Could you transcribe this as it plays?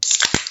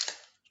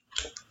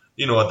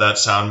You know what that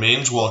sound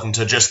means. Welcome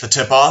to Just the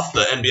Tip-Off,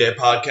 the NBA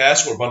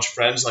podcast where a bunch of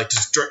friends like to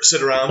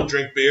sit around,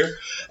 drink beer,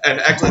 and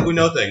act like we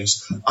know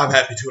things. I'm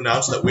happy to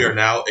announce that we are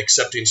now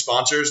accepting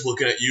sponsors,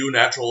 looking at you,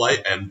 Natural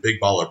Light, and Big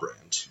Baller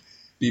Brand.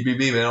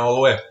 BBB, man, all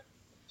the way.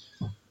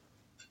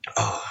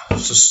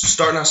 So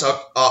starting us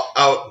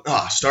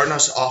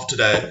off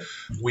today,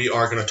 we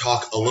are going to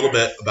talk a little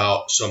bit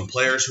about some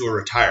players who are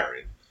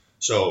retiring.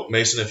 So,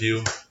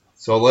 Mason,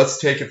 So let's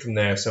take it from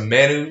there. So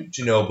Manu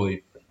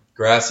Ginobili.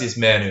 Gracias,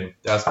 Manu.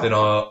 That's been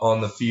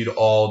on the feed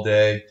all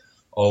day,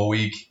 all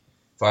week.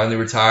 Finally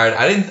retired.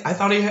 I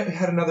thought he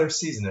had another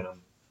season in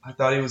him. I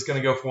thought he was going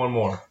to go for one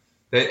more.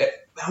 That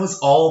was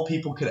all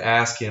people could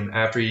ask him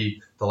after the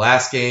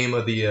last game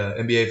of the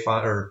NBA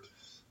or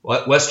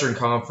Western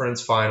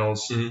Conference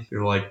Finals. Mm-hmm. They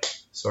were like,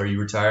 "So are you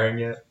retiring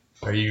yet?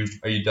 Are you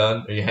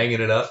done? Are you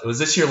hanging it up? Was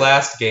this your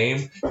last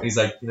game?" And he's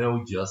like,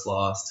 we just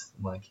lost.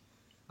 I'm like,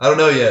 I don't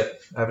know yet.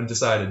 I haven't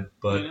decided,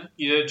 but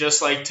you did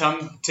just like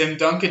Tim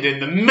Duncan did in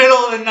the middle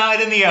of the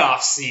night in the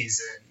off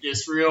season,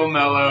 just real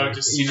mellow.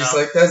 Just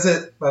like, that's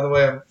it. By the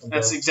way,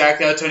 that's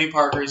exactly how Tony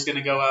Parker is going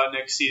to go out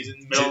next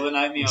season, middle of the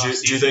night in the off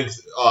season. Do you think?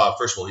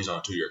 First of all, he's on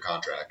a 2-year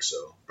contract,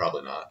 so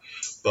probably not.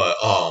 But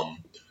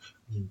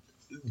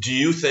do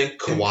you think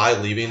Kawhi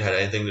leaving had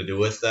anything to do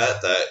with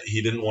that? That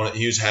he didn't want?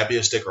 He was happy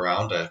to stick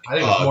around to I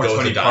think it was more go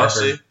Tony with the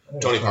dynasty. Parker.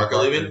 Tony Parker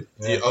leaving?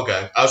 Yeah.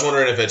 Okay. I was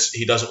wondering if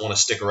he doesn't want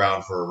to stick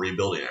around for a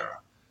rebuilding era.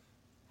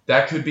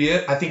 That could be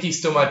it. I think he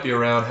still might be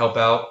around, help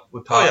out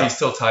with Pop. Oh, yeah. He's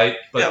still tight,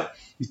 but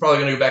he's probably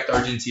going to go back to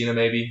Argentina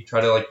maybe,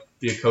 try to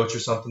be a coach or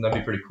something. That'd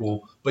be pretty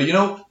cool. But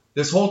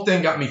this whole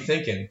thing got me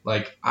thinking.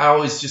 I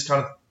always just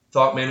kind of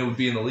thought Manu would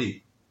be in the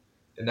league,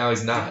 and now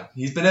he's not.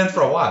 He's been in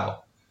for a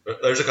while.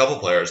 There's a couple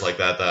players like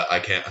that I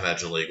can't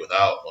imagine the league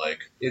without.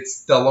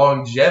 It's the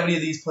longevity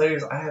of these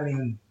players. I haven't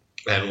even.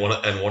 And one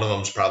of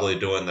them's probably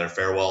doing their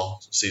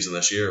farewell season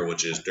this year,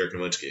 which is Dirk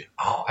Nowitzki.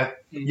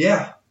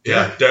 Yeah.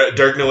 Yeah,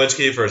 Dirk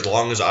Nowitzki, for as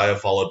long as I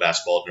have followed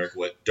basketball,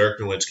 Dirk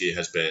Nowitzki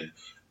has been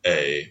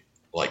a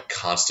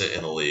constant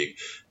in the league.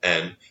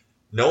 And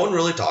no one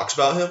really talks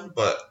about him,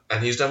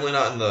 and he's definitely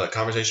not in the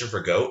conversation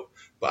for GOAT,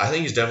 but I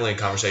think he's definitely in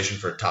conversation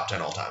for top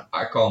 10 all time.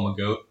 I call him a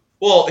GOAT.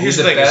 Well, here's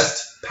he's the thing.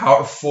 Best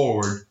power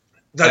forward.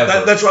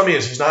 That's what I mean.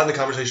 He's not in the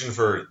conversation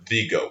for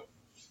the GOAT.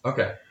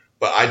 Okay.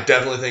 But I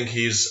definitely think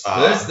he's...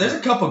 there's a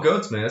couple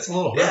GOATs, man. It's a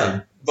little hard.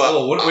 Yeah.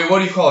 But what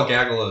do you call a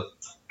gaggle of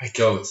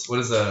goats? What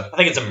is a... I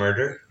think it's a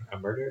murder. A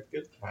murder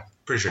goat?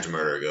 Pretty sure it's a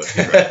murder goat.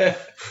 You're right.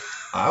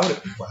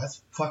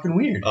 That's fucking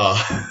weird.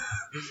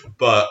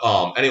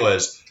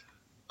 Anyways,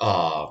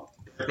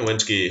 Dirk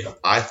Nowitzki,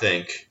 I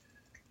think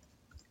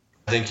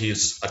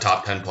he's a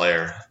top 10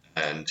 player,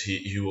 and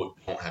you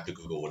don't have to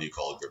Google what do you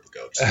call a group of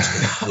goats.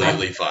 It's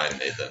completely fine,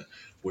 Nathan.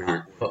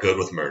 We're good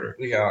with murder.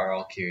 We are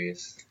all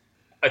curious.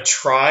 A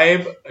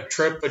tribe, a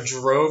trip, a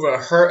drove, a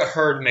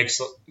herd makes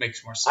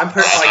more sense. I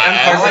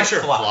like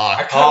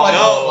flock.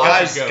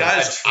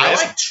 Guys, I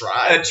like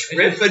tribe. A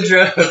trip, a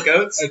drove of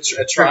goats.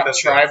 A tribe of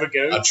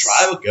goats. A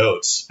tribe of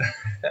goats.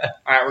 All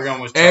right, we're going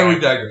with tribe. And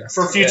we digress.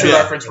 For future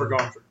reference, we're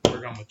going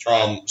with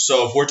tribe.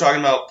 So if we're talking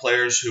about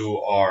players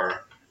who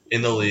are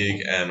in the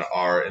league and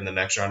are in the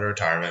next round of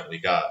retirement, we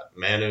got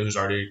Manu, who's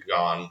already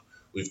gone.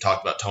 We've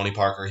talked about Tony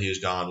Parker, he's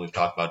gone. We've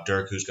talked about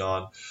Dirk, who's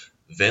gone.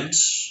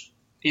 Vince.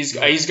 He's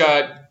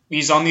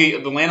on the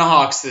Atlanta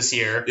Hawks this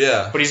year.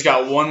 Yeah. But he's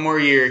got one more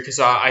year because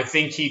I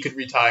think he could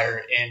retire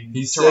in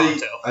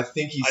Toronto. I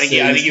think he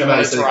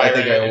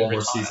got one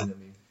more season than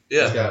me.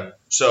 Yeah.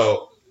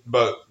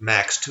 But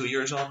max 2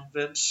 years on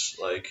Vince.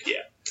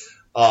 Yeah.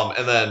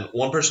 And then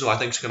one person who I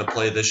think is going to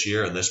play this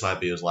year, and this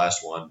might be his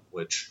last one,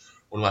 which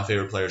one of my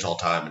favorite players all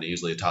time and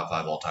easily a top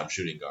 5 all time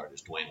shooting guard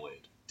is Dwayne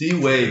Wade.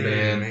 D-Wade,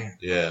 man.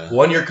 Yeah.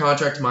 1 year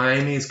contract to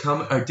Miami is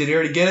coming. Did he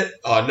already get it?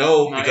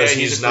 No, because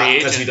because he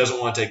agent. doesn't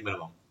want to take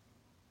minimum.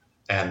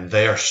 And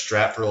they are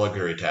strapped for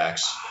luxury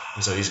tax.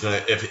 And so he's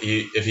gonna if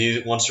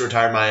he wants to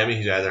retire in Miami,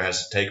 he either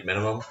has to take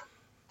minimum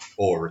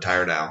or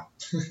retire now.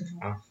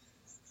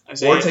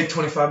 Or take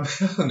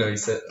 25 million. No, he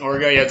said. Or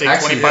take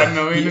 25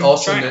 million. He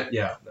also China.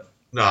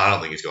 No, I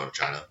don't think he's going to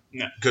China.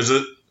 No. Because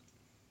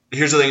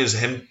here's the thing: is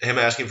him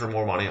asking for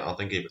more money. I don't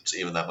think it's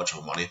even that much of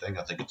a money thing.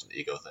 I think it's an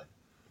ego thing.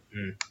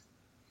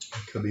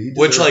 Could be.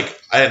 Which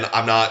and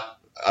I'm not.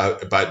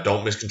 But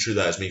don't misconstrue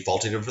that as me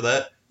faulting him for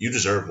that. You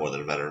deserve more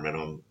than a veteran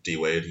minimum, D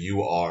Wade.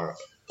 You are,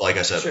 like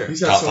I said, He's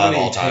top got 5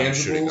 all time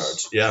shooting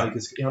guards. Yeah.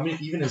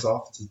 Even his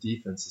offensive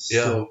defense is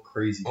still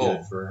crazy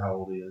good for how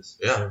old he is.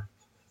 Yeah.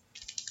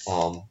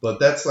 But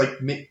that's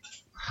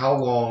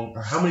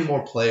how many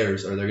more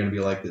players are there going to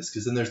be like this?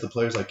 Because then there's the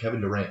players like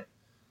Kevin Durant,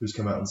 who's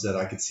come out and said,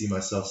 I could see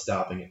myself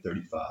stopping at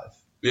 35.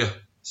 Yeah.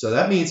 So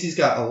that means he's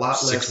got a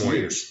lot less 6 more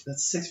years.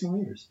 That's 6 more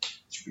years.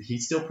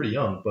 He's still pretty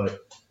young, but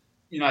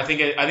I think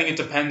it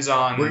depends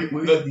on where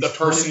the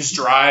person's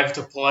drive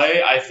to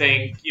play. I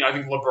think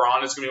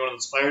LeBron is going to be one of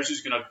those players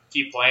who's going to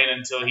keep playing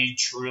until he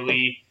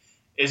truly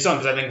is done.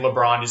 Because I think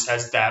LeBron just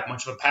has that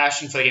much of a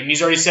passion for the game.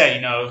 He's already said,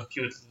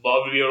 he would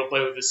love to be able to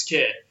play with this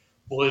kid.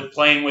 Well,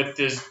 playing with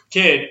this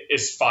kid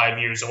is 5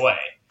 years away.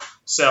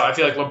 So I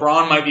feel like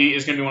LeBron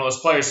is going to be one of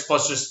those players.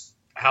 Plus, just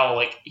how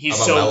like he's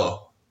How about so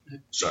Melo?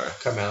 Sorry.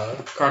 Carmelo.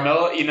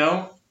 Carmelo,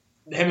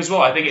 him as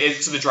well. I think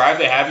it's the drive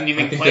they have, and you I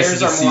think think this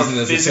players is a are more season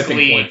as a tipping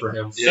physically point for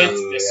him.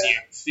 fit this year.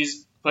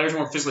 These players are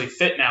more physically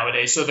fit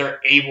nowadays, so they're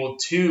able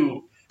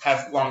to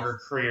have longer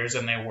careers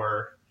than they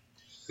were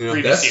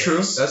previous That's years.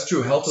 true. That's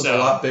true. Health is a So-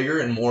 lot bigger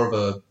and more of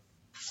a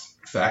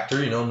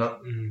factor.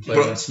 Not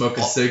playing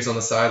smoking cigs on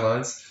the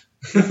sidelines.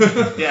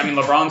 Yeah, I mean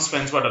LeBron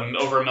spends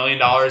over $1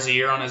 million a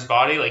year on his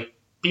body. Like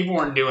people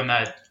weren't doing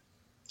that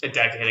a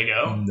decade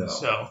ago. No.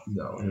 So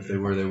No, and if they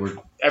were, they were.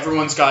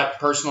 everyone's got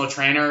personal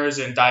trainers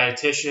and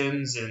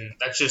dietitians, and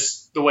that's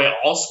just the way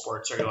all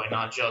sports are going,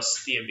 not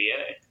just the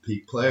NBA.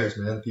 Peak players,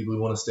 man. The people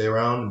who want to stay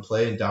around and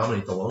play and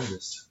dominate the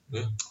longest.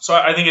 So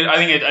I think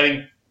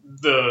the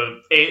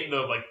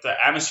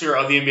atmosphere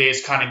of the NBA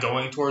is kind of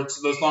going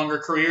towards those longer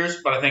careers,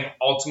 but I think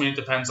ultimately it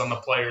depends on the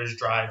player's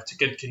drive to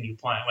continue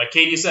playing. Like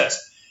Katie says,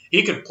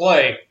 he could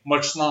play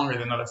much longer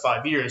than another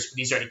 5 years, but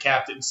he's already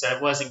capped it and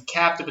said, wasn't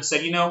capped it, but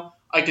said,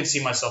 I can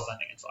see myself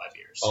ending in 5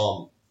 years.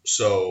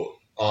 So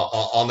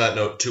on that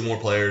note, two more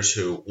players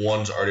who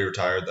one's already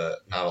retired that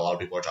not a lot of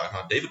people are talking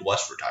about. David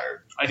West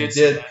retired. I did He see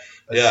did. that.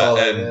 I saw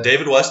that, And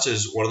David West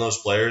is one of those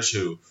players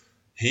who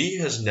he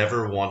has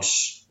never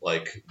once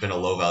been a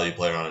low value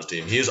player on his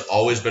team. He has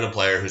always been a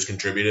player who's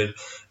contributed,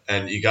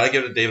 and you got to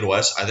give it to David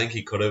West. I think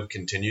he could have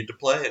continued to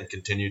play and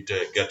continued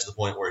to get to the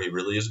point where he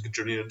really is a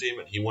contributing to the team,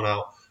 and he went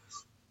out.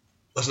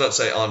 Let's not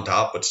say on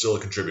top, but still a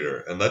contributor,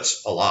 and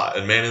that's a lot.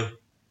 And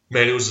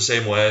Manu was the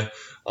same way.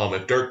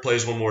 If Dirk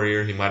plays one more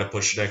year, he might have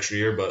pushed an extra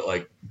year, but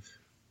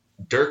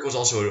Dirk was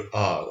also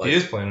he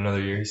is playing another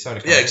year. He's signed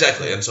a yeah, contract.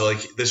 exactly. And so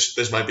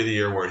this might be the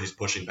year where he's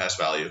pushing past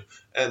value,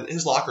 and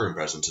his locker room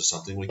presence is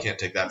something we can't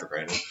take that for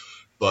granted.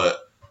 But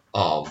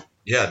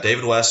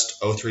David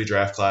West, 03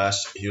 draft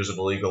class. He was in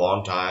the league a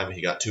long time.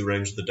 He got 2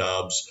 rings with the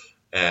Dubs,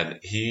 and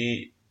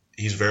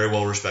he's very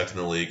well respected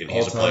in the league, and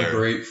he's a All-time player.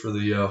 great for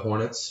the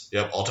Hornets.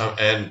 Yep, all time,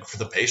 and for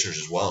the Pacers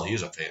as well. He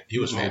was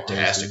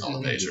fantastic on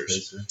the He was a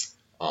Pacers.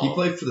 Pacer. He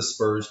played for the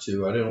Spurs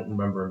too. I don't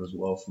remember him as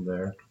well from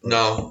there. But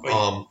No,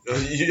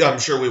 I'm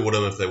sure we would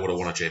have if they would have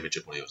won a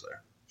championship when he was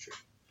there. Sure,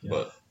 Yeah.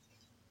 but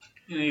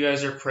You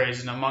guys are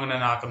praising him. I'm going to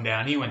knock him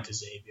down. He went to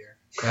Xavier.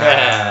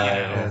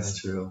 That's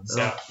true.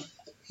 So,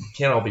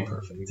 Can't all be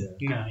perfect.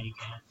 no, you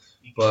can't.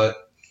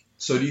 But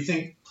so, do you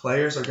think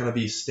players are going to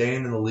be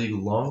staying in the league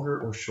longer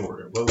or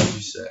shorter? What would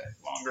you say?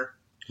 Longer.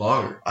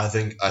 Longer. I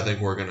think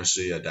we're going to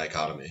see a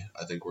dichotomy.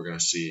 I think we're going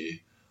to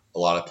see a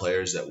lot of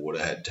players that would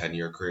have had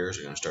 10-year careers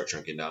are going to start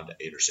shrinking down to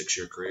 8 or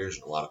 6-year careers,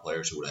 and a lot of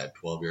players who would have had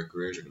 12-year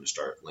careers are going to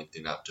start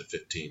lengthening out to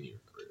 15-year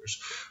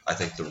careers. I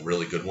think the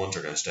really good ones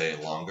are going to stay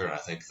in longer, and I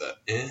think the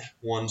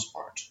ones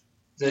aren't.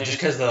 Is it just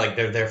because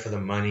they're there for the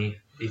money?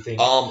 Do you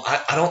think?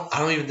 I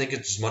don't even think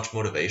it's as much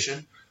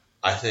motivation.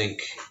 I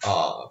think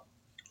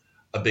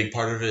a big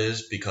part of it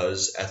is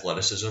because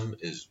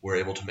we're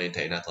able to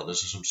maintain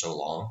athleticism so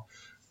long,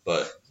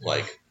 but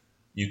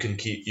you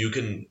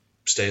can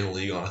stay in the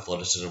league on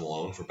athleticism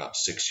alone for about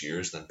 6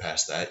 years. Then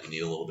past that, you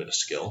need a little bit of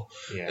skill.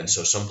 Yeah. And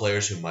so some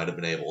players who might have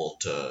been able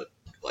to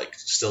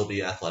still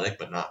be athletic,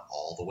 but not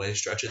all the way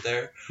stretch it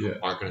there,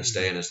 aren't going to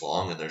stay in as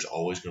long. And there's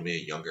always going to be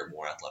a younger,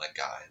 more athletic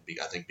guy. And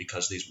I think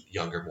because these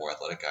younger, more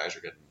athletic guys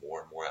are getting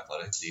more and more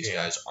athletic, these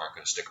guys aren't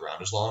going to stick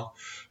around as long.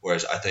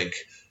 Whereas I think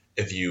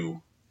if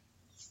you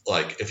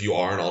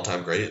are an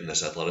all-time great, and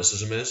this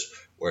athleticism is,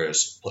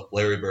 whereas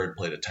Larry Bird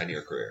played a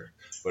 10-year career.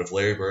 But if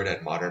Larry Bird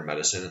had modern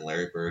medicine and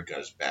Larry Bird got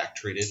his back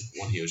treated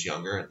when he was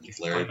younger, and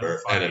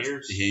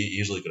if he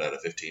easily could have had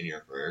a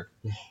 15-year career.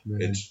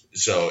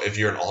 So if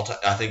you're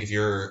I think if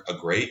you're a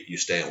great, you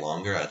stay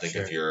longer. I think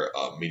if you're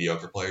a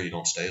mediocre player, you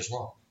don't stay as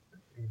long.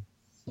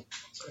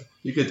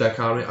 You get that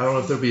comment. I don't know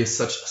if there'll be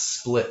such a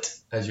split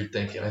as you're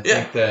thinking. I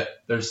think that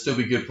there'll still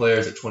be good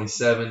players at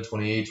 27,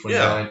 28,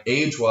 29. Yeah.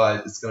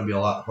 Age-wise, it's going to be a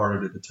lot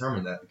harder to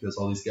determine that because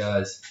all these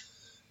guys,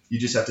 you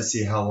just have to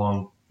see how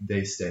long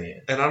they stay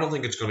in. And I don't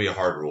think it's going to be a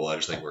hard rule. I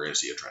just think we're going to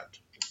see a trend.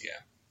 Yeah.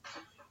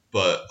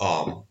 But,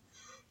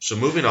 so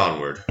moving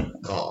onward.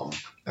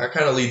 That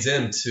kind of leads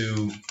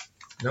into...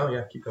 No,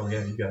 yeah, keep going.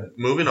 Yeah, you got it.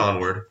 Moving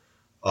onward.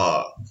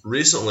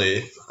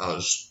 Recently, I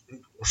was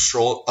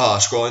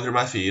scrolling through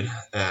my feed,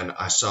 and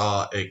I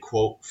saw a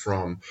quote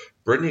from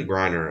Brittany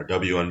Griner, a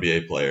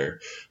WNBA player,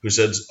 who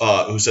said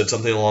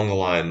something along the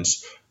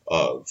lines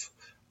of,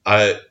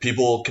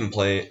 people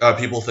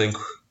think,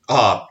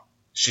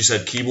 she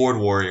said keyboard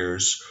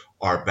warriors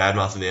are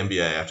bad-mouthing the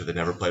NBA after they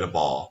never played a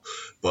ball,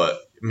 but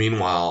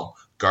meanwhile,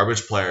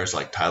 garbage players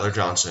like Tyler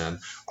Johnson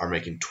are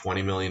making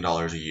 $20 million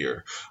a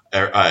year,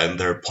 and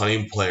there are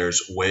plenty of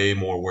players way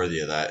more worthy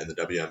of that in the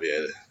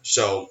WNBA.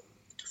 So,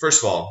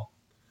 first of all,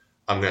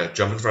 I'm going to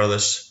jump in front of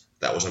this.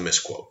 That was a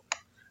misquote.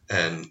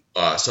 and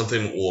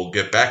something we'll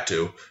get back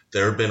to,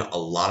 there have been a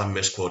lot of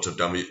misquotes of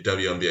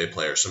WNBA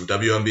players. Some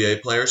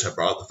WNBA players have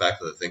brought up the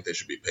fact that they think they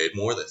should be paid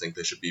more. They think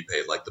they should be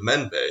paid like the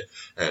men pay.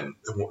 And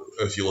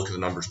if you look at the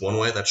numbers one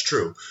way, that's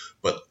true.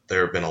 But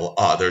there have been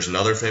there's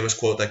another famous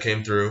quote that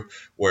came through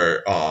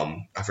where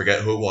I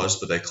forget who it was,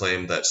 but they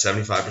claimed that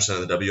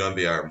 75% of the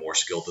WNBA are more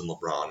skilled than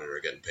LeBron and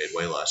are getting paid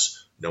way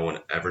less. No one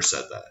ever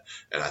said that.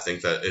 And I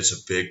think that it's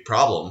a big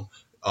problem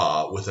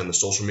within the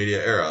social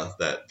media era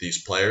that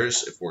these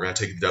players, if we're going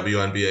to take the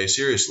WNBA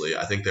seriously,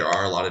 I think there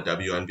are a lot of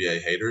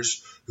WNBA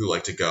haters who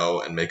like to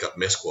go and make up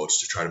misquotes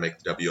to try to make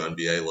the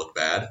WNBA look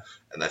bad,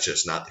 and that's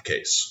just not the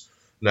case.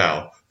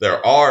 Now,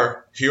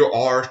 here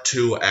are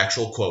two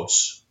actual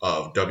quotes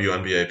of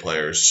WNBA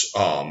players,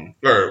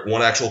 or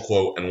one actual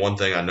quote and one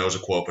thing I know is a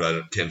quote, but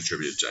I can't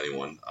attribute it to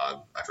anyone.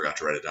 I forgot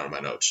to write it down in my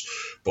notes.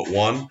 But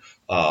one,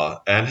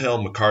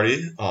 Angel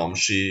McCarty,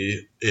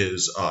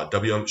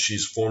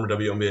 she's former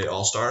WNBA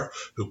All-Star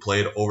who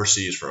played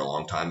overseas for a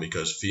long time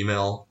because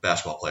female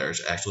basketball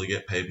players actually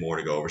get paid more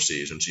to go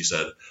overseas. And she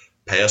said,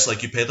 pay us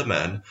like you pay the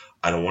men.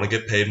 I don't want to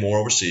get paid more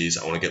overseas.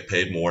 I want to get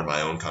paid more in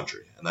my own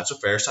country. And that's a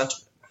fair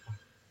sentiment.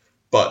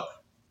 But,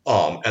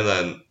 and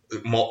then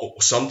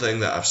something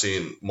that I've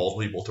seen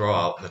multiple people throw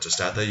out, that's a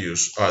stat they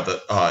use,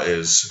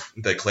 is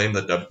they claim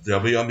that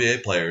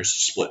WNBA players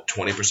split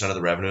 20% of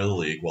the revenue of the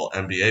league, while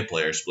NBA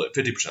players split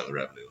 50% of the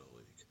revenue of the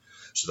league.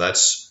 So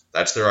that's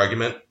their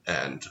argument,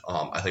 and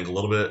I think a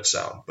little bit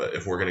sound. But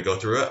if we're going to go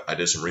through it, I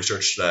did some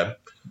research today.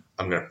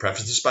 I'm going to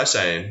preface this by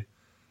saying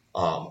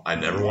I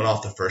never went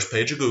off the first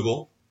page of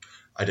Google.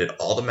 I did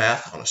all the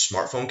math on a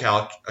smartphone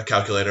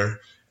calculator,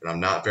 and I'm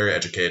not very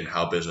educated in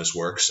how business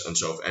works. And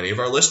so if any of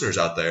our listeners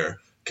out there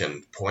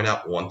can point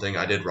out one thing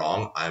I did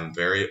wrong, I'm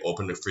very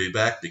open to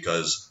feedback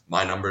because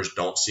my numbers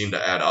don't seem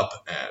to add up,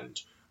 and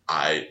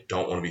I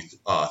don't want to be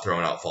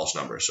throwing out false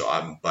numbers. So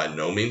I'm by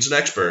no means an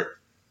expert,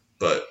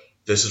 but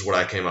this is what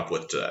I came up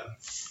with today.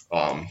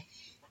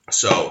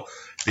 So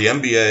the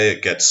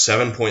NBA gets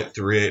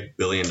 $7.38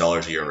 billion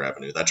a year in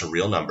revenue. That's a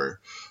real number.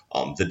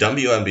 The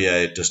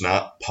WNBA does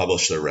not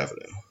publish their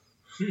revenue.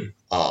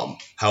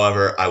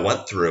 However, I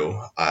went through,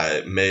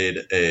 I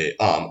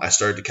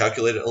started to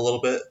calculate it a little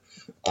bit.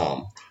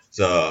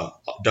 The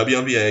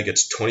WNBA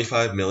gets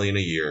 $25 million a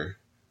year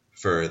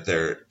for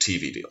their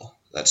TV deal.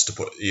 That's to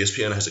put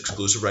ESPN has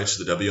exclusive rights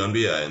to the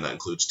WNBA, and that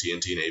includes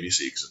TNT and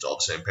ABC because it's all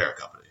the same parent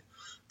company.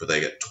 But they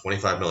get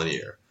 $25 million a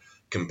year.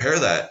 Compare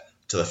that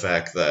to the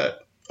fact that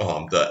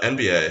the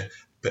NBA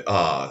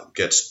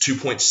gets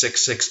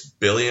 $2.66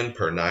 billion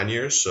per 9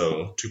 years,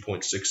 so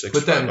 2.66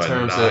 Put that in by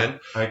terms 9.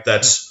 of,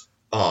 That's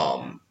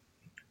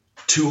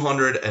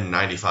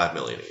 $295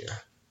 million a year.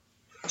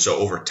 So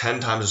over 10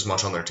 times as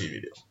much on their TV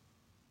deal.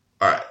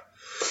 All right.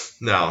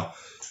 Now,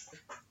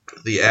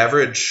 the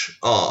average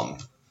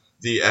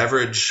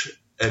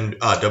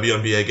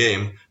WNBA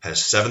game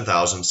has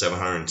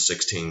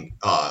 7,716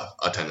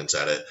 attendance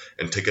at it,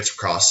 and tickets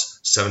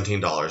cost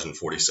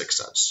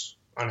 $17.46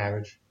 On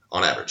average.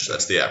 On average,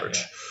 that's the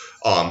average.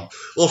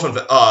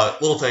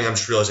 Little thing I'm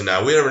just realizing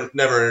now. We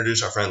never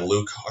introduced our friend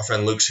Luke. Our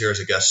friend Luke's here as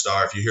a guest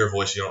star. If you hear a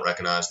voice you don't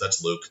recognize,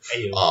 that's Luke.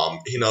 Hey,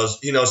 he knows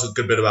a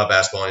good bit about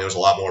basketball. And he knows a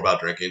lot more about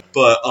drinking.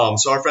 But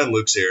so our friend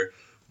Luke's here.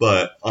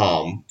 But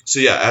so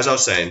yeah, as I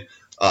was saying,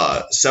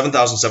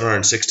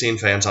 7,716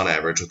 fans on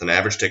average, with an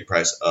average ticket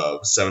price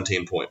of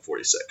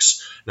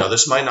 $17.46. Now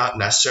this might not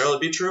necessarily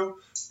be true,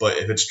 but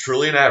if it's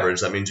truly an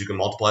average, that means you can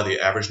multiply the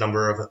average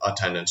number of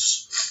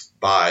attendance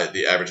by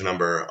the average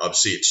number of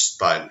seats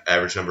by an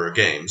average number of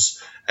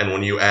games. And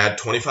when you add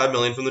 $25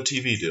 million from the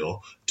TV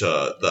deal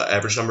to the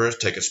average number of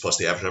tickets plus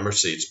the average number of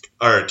seats,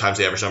 or times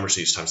the average number of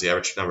seats times the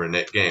average number of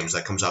games,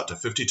 that comes out to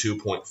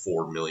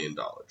 $52.4 million.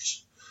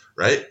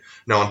 Right?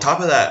 Now on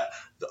top of that,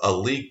 a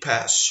league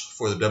pass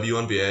for the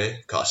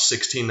WNBA costs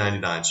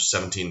 $16.99, so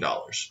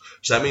 $17.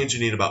 So that means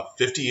you need about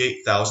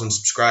 58,000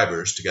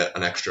 subscribers to get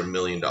an extra $1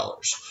 million.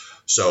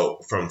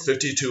 So from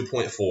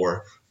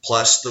 52.4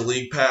 plus the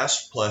league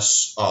pass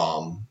plus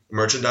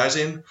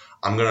merchandising,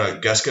 I'm going to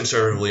guess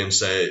conservatively and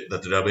say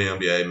that the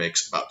WNBA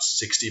makes about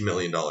 $60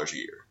 million a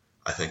year.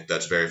 I think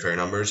that's very fair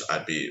numbers.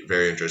 I'd be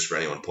very interested for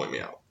anyone to point me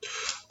out.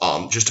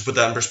 Just to put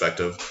that in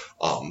perspective,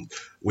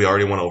 we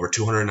already went over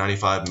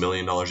 $295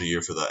 million a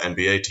year for the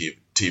NBA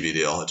TV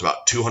deal. It's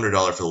about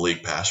 $200 for the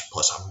league pass,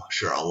 plus I'm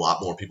sure a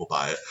lot more people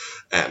buy it.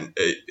 And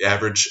the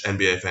average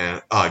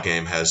NBA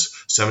game has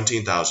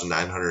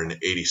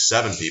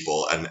 17,987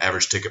 people at an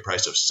average ticket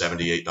price of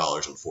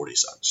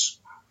 $78.40.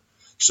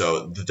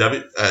 So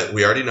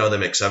we already know they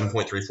make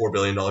 $7.34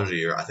 billion a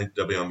year. I think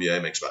the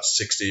WNBA makes about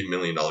 $60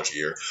 million a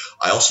year.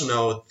 I also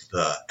know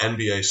the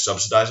NBA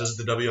subsidizes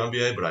the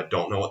WNBA, but I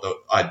don't know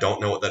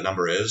what that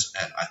number is,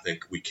 and I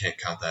think we can't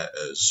count that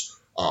as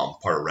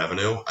part of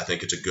revenue. I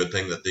think it's a good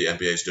thing that the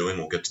NBA is doing.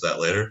 We'll get to that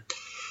later.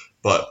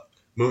 But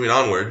moving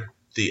onward,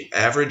 the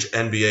average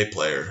NBA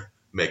player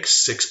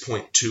makes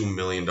 $6.2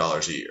 million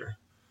a year.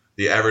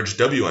 The average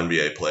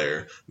WNBA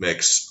player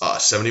makes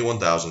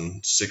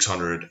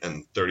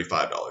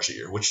 $71,635 a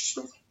year, which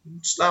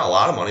is not a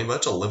lot of money, but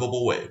it's a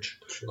livable wage.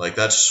 Like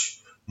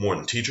that's more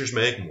than teachers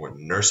make, more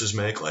than nurses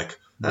make. Like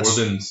More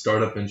than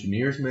startup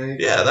engineers make.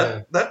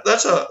 Yeah,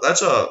 that's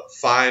a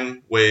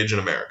fine wage in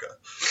America.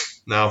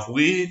 Now, if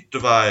we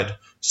divide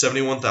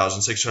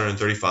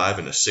 71,635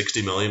 into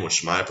 60 million, which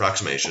is my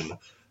approximation,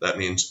 that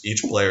means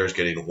each player is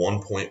getting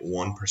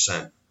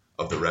 1.1%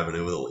 of the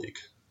revenue of the league.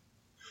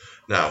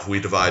 Now, if we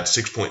divide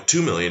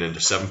 6.2 million into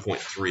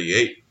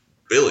 7.38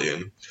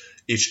 billion,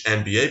 each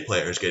NBA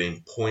player is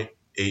getting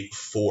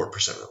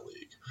 0.84% of the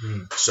league.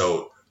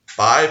 So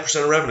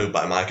 5% of revenue,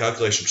 by my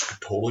calculations,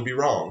 could totally be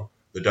wrong.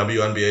 The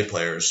WNBA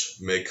players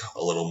make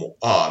a little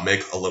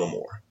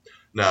more.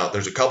 Now,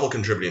 there's a couple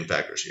contributing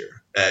factors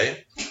here.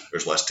 A,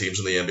 there's less teams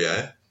in the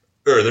NBA,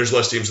 or there's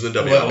less teams in the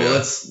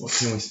WNBA. Well,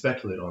 can we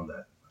speculate on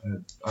that?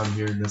 I'm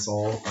hearing this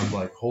all. I'm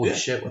like, holy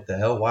shit, what the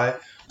hell? Why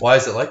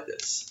is it like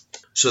this?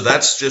 So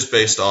that's just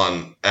based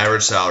on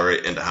average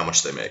salary into how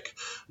much they make.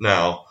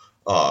 Now,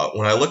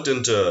 when I looked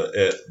into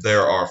it,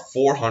 there are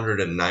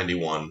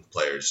 491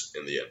 players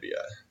in the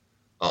NBA.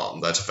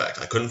 That's a fact.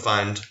 I couldn't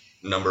find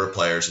number of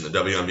players in the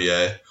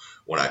WNBA.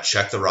 When I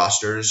checked the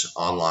rosters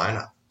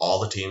online, all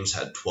the teams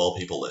had 12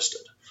 people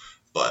listed.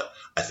 But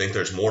I think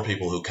there's more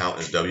people who count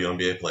as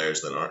WNBA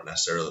players than aren't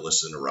necessarily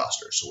listed in a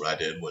roster. So what I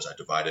did was I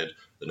divided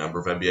the number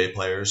of NBA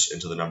players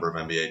into the number of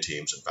NBA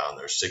teams and found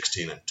there's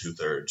 16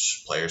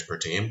 2/3 players per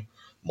team.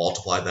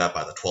 Multiplied that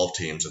by the 12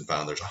 teams and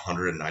found there's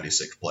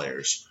 196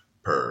 players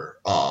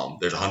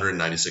there's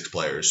 196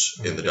 players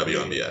in the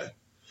WNBA.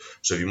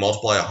 So if you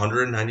multiply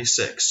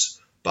 196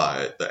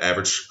 by the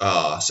average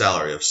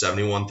salary of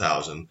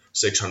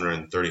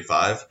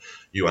 71,635,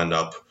 you end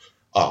up,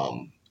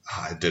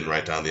 I didn't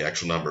write down the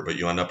actual number, but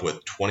you end up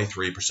with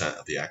 23%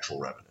 of the actual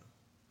revenue.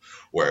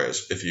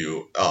 Whereas if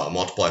you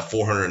multiply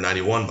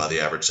 491 by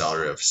the average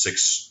salary of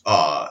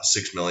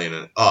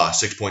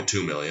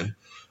 6.2 million,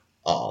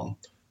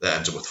 that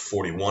ends up with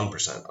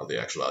 41% of the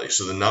actual value.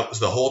 So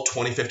the whole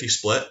 20-50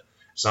 split,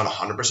 it's not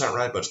 100%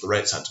 right, but it's the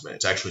right sentiment.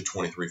 It's actually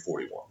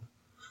 23-41.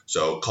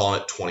 So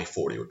calling it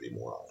 20-40 would be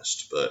more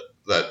honest, but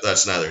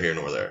that's neither here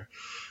nor there.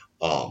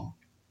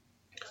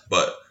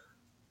 But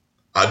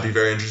I'd be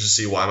very interested to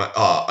see why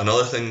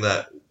another thing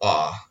that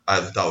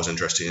I thought was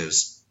interesting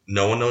is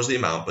no one knows the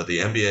amount, but the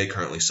NBA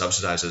currently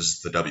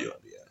subsidizes the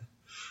WNBA.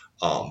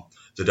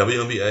 The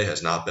WNBA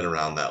has not been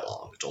around that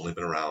long. It's only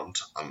been around,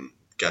 I'm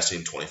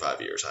guessing,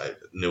 25 years. I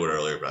knew it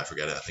earlier, but I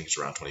forget it. I think it's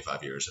around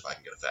 25 years if I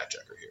can get a fact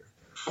checker here.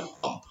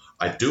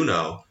 I do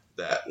know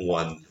that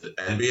when the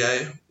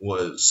NBA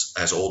was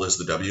as old as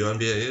the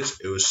WNBA is,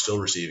 it was still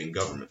receiving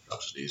government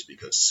subsidies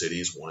because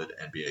cities wanted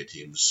NBA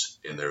teams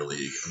in their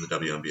league, and the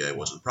WNBA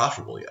wasn't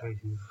profitable yet.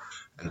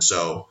 And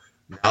so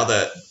now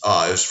that it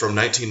was from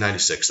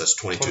 1996, that's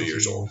 22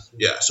 years old.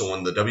 Yeah, so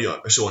when the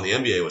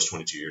NBA was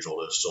 22 years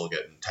old, it was still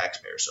getting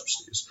taxpayer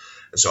subsidies.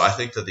 And so I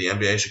think that the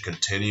NBA should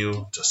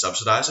continue to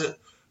subsidize it.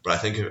 But I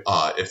think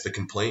if the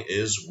complaint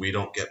is we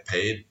don't get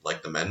paid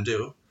like the men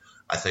do,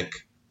 I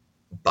think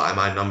by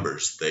my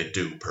numbers they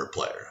do per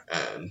player,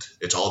 and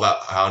it's all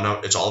about how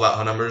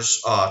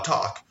numbers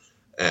talk.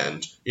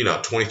 And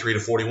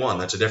 23-41,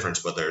 that's a difference,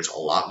 but there's a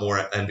lot more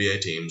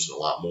NBA teams and a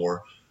lot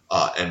more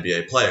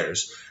NBA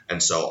players,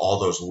 and so all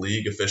those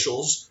league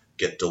officials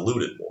get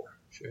diluted more.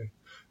 Sure.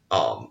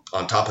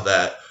 On top of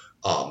that,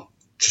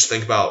 just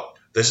think about.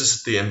 This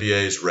is the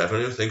NBA's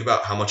revenue. Think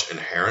about how much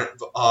inherent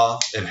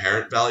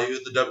value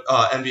the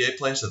NBA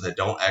plays that they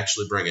don't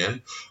actually bring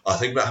in.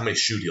 Think about how many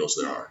shoe deals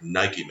there are.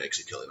 Nike makes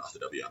a killing off the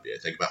WNBA.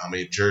 Think about how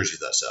many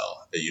jerseys that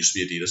sell. It used to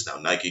be Adidas. Now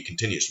Nike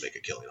continues to make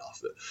a killing off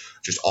of it.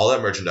 Just all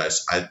that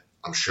merchandise.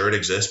 I'm sure it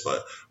exists,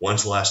 but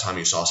when's the last time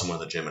you saw someone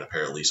at the gym in a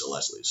pair of Lisa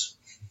Leslie's?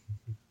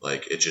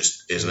 Like, it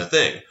just isn't a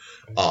thing.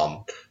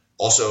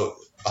 Also,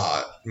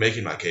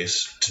 making my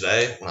case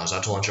today, when I was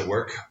out to lunch at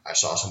work, I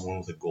saw someone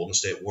with a Golden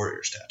State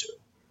Warriors tattoo.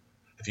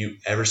 Have you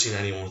ever seen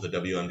anyone with a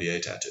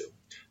WNBA tattoo?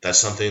 That's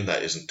something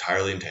that is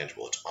entirely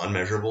intangible. It's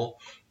unmeasurable,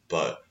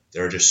 but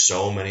there are just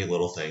so many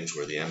little things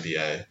where the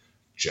NBA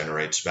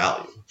generates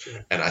value.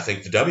 Sure. And I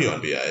think the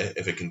WNBA,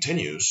 if it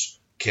continues,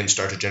 can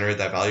start to generate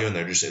that value, and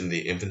they're just in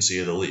the infancy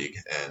of the league.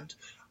 And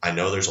I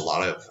know there's a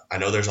lot of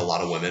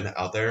women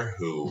out there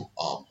who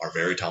are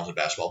very talented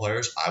basketball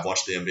players. I've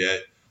watched the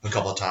NBA a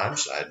couple of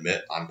times. I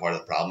admit I'm part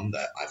of the problem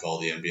that I follow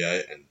the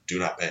NBA and do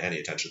not pay any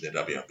attention to the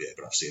WNBA,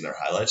 but I've seen their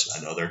highlights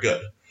and I know they're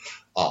good.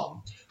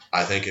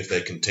 I think if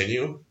they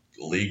continue,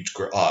 leagues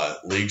grow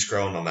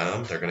in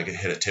momentum. They're going to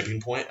hit a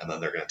tipping point, and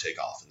then they're going to take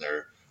off. And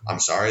I'm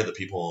sorry, the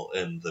people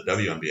in the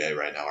WNBA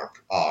right now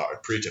are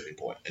pre-tipping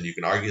point, and you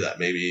can argue that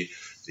maybe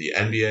the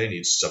NBA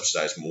needs to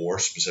subsidize more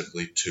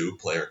specifically to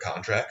player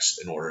contracts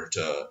in order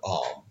to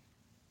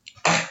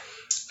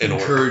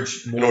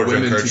encourage more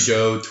women to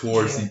go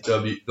towards the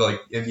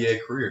NBA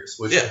careers.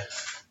 Which, yeah.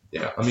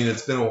 I mean,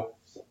 it's been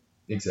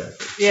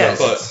exactly. Yeah,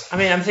 so, but I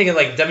mean, I'm thinking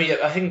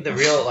I think the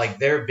real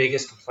their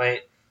biggest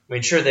complaint. I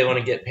mean, sure they want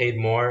to get paid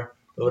more,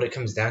 but what it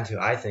comes down to,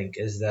 I think,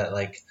 is that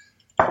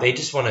they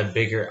just want a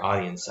bigger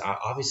audience.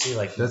 Obviously,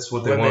 that's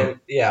what they want.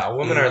 Yeah,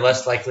 women are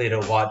less likely to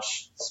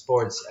watch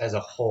sports as a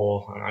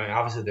whole. I mean,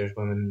 obviously there's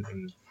women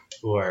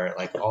who are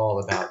all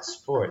about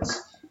sports.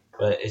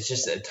 but it's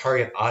just a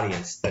target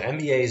audience. The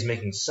NBA is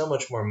making so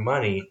much more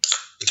money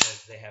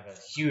because they have a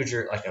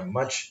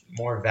much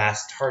more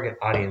vast target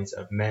audience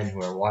of men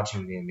who are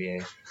watching the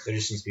NBA. There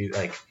just seems to be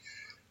like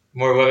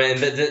more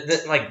women, but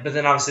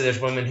then obviously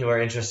there's women who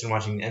are interested in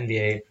watching the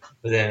NBA.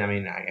 But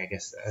then I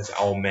guess that's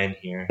all men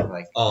here.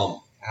 Like,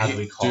 how do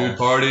we call Dude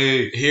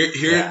party?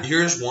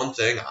 Here's one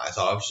thing I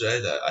thought of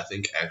today that I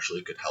think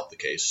actually could help the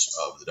case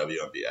of the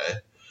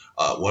WNBA.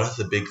 What if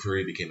the Big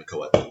Three became a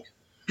co-ed league?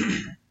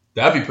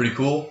 That'd be pretty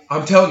cool.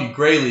 I'm telling you,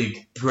 Gray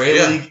League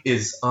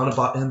is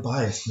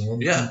unbiased, man.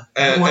 Yeah,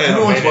 everyone's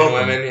men welcome. and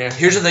women? Yeah.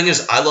 Here's the thing: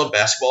 is I love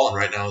basketball, and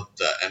right now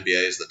the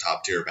NBA is the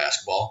top tier of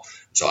basketball.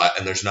 So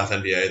and there's enough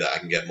NBA that I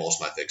can get most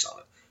of my fix on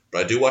it.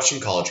 But I do watch some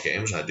college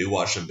games, and I do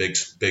watch some big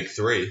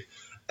Three,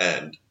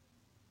 and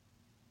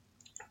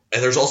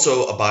there's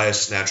also a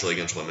bias naturally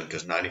against women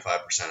because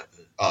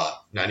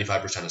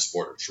 95% of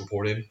sports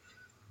reporting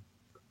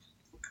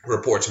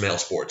reports male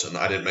sports, and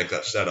I didn't make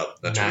that stat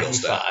up. That's a real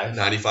stat.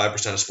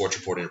 95% of sports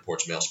reporting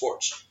reports male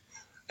sports,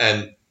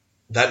 and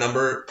that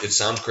number, it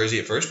sounds crazy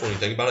at first, but when you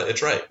think about it,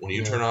 it's right. When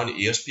you turn on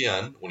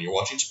ESPN, when you're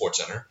watching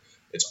SportsCenter,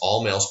 it's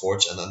all male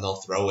sports, and then they'll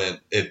throw in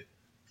it.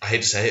 I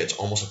hate to say it, it's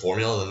almost a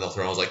formula. And then they'll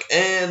throw in like,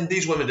 and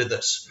these women did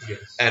this. Yes.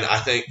 And I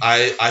think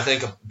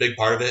a big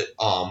part of it,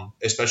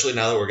 especially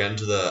now that we're getting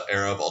to the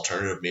era of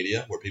alternative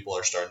media, where people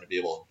are starting to be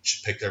able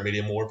to pick their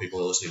media more. People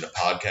are listening to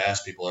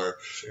podcasts. People are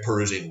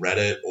perusing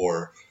Reddit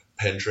or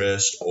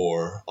Pinterest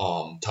or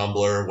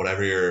Tumblr,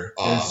 whatever your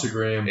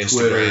Instagram,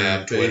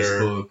 Twitter,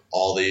 Facebook,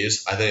 all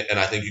these. I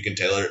think you can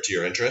tailor it to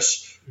your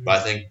interests. But I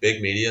think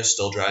big media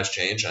still drives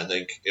change. I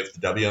think if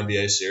the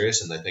WNBA is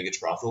serious and they think it's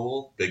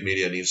profitable, big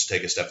media needs to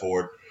take a step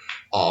forward.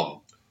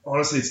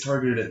 Honestly, it's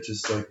targeted at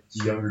just like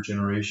the younger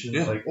generation,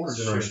 like older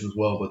generation as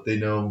well, but they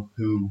know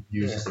who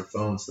uses their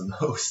phones the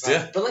most.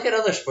 Yeah. But look at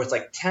other sports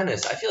like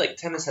tennis. I feel like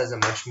tennis has a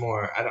much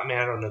more. I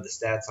don't know the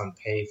stats on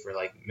pay for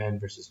like men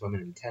versus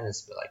women in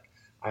tennis, but like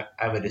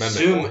I would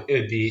assume it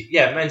would be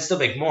men still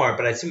make more,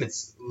 but I assume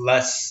it's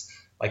less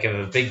like of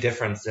a big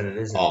difference than it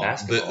is in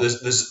basketball.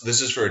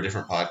 This is for a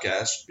different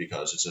podcast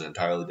because it's an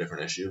entirely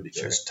different issue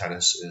because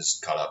tennis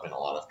is caught up in a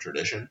lot of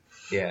tradition.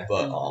 Yeah.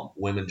 But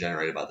women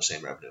generate about the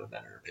same revenue and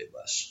men are paid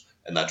less.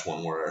 And that's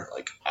one where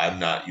like I'm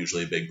not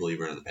usually a big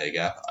believer in the pay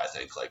gap. I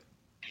think like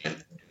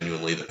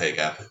genuinely the pay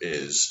gap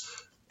is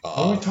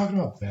Are we talking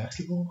about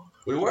basketball?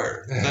 We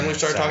were. Then we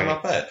started talking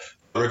about pay.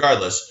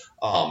 Regardless,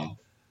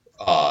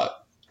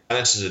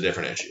 tennis is a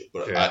different issue,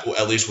 but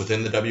at least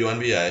within the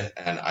WNBA,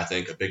 and I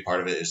think a big part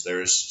of it is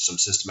there's some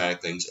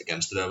systematic things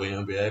against the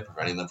WNBA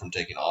preventing them from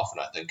taking off, and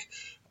I think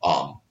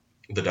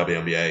the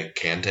WNBA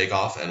can take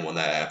off, and when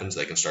that happens,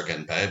 they can start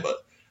getting paid.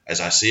 But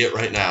as I see it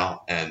right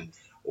now, and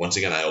once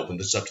again, I open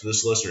this up to the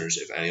listeners.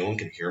 If anyone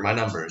can hear my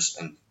numbers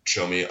and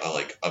show me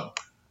I'll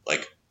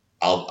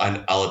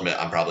admit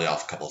I'm probably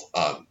off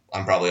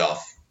I'm probably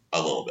off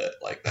a little bit.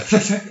 Like that's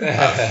just,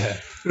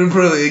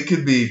 it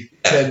could be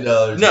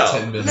 $10.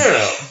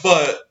 No.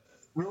 But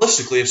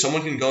realistically, if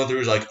someone can go through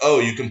is like, oh,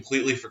 you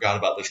completely forgot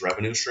about this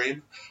revenue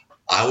stream,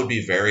 I would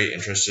be very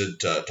interested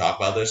to talk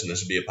about this, and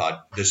this would be a pod.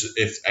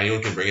 If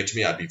anyone can bring it to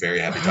me, I'd be very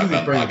happy to talk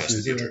about the podcast in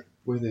the future.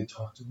 Where they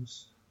talk to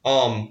us?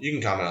 You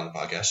can comment on the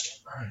podcast.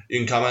 All right. You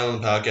can comment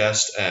on the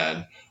podcast,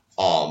 and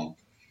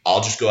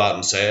I'll just go out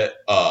and say it.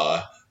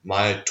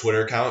 My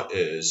Twitter account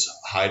is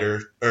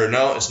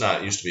no, it's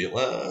not. It used to be.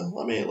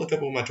 Let me look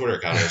up what my Twitter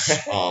account is.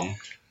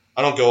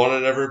 I don't go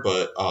on it ever,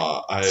 but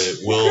I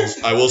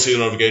will see the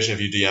notification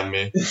if you DM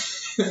me.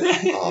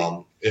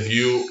 If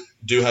you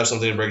do have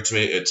something to bring to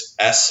me, it's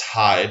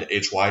shyde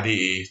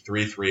HYDE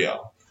 330.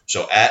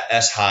 So at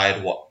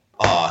shyde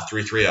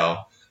 330,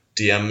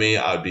 DM me.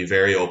 I would be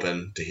very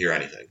open to hear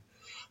anything.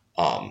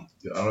 I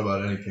don't know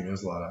about anything.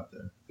 There's a lot out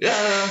there.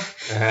 Yeah.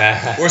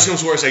 Worst comes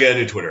to worst, I get a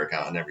new Twitter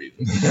account. I never use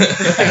it.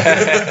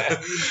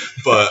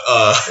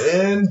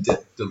 And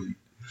delete.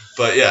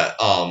 But yeah.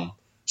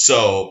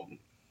 So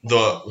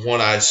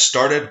when I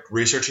started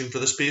researching for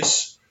this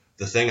piece,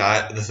 the thing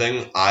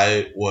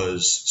I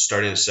was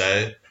starting to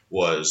say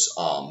was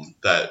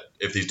that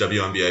if these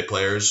WNBA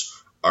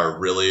players are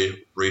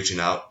really reaching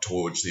out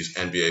towards these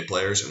NBA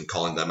players and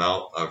calling them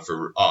out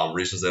for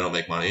reasons they don't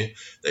make money,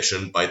 they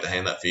shouldn't bite the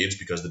hand that feeds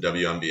because the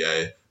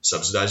WNBA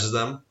subsidizes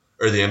them,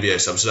 or the NBA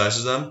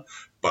subsidizes them.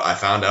 But I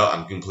found out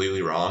I'm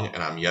completely wrong,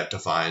 and I'm yet to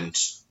find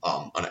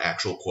an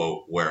actual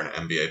quote where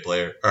an NBA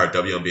player or a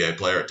WNBA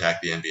player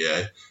attacked the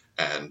NBA,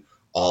 and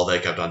all they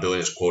kept on doing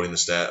is quoting the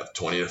stat of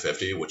 20 to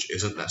 50, which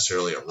isn't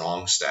necessarily a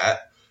wrong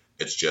stat.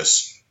 It's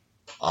just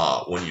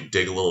when you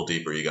dig a little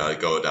deeper, you got to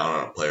go down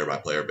on a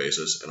player-by-player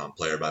basis, and on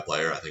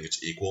player-by-player, I think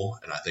it's equal,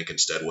 and I think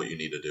instead what you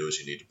need to do is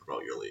you need to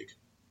promote your league.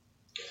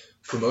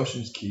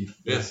 Promotion's key.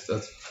 Yeah.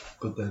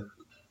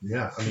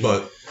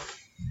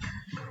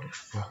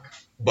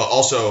 But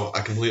also,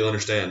 I completely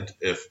understand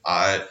if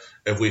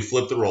we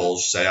flip the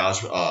roles, say I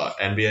was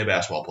an NBA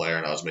basketball player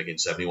and I was making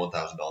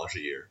 $71,000 a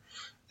year,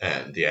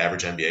 and the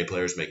average NBA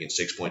player is making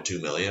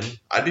 $6.2 million,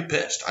 I'd be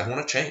pissed. I'd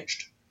want it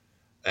changed.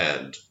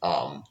 And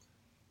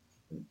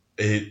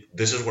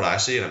this is what I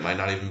see, and it might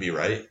not even be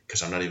right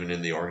because I'm not even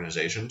in the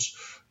organizations,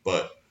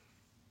 but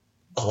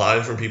a lot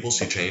of different people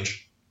see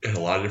change in a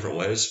lot of different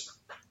ways.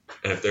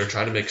 And if they're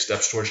trying to make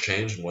steps towards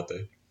change and what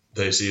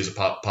they see as a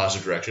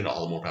positive direction,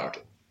 all the more power to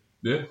them.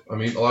 Yeah, I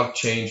mean, a lot of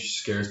change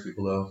scares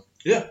people, though.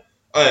 Yeah.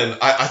 And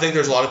I think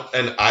there's a lot of,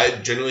 and I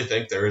genuinely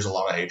think there is a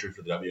lot of hatred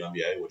for the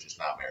WNBA, which is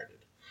not merited.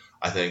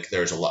 I think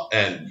there's a lot,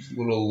 and a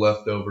little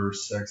leftover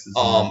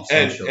sexism.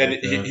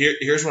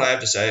 Here's what I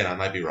have to say, and I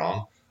might be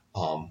wrong.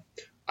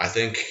 I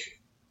think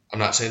I'm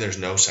not saying there's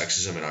no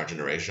sexism in our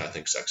generation. I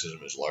think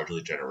sexism is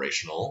largely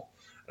generational,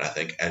 and I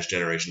think as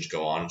generations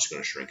go on, it's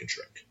going to shrink and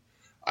shrink.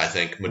 I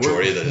think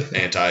majority of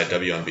the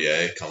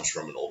anti-WNBA comes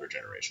from an older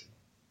generation.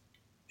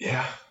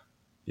 Yeah,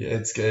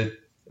 it's good.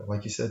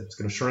 Like you said, it's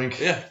going to shrink.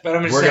 Yeah, but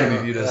I'm just we're saying, going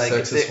to be viewed as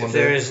like, sexist one if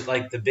day. there's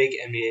like the big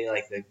NBA,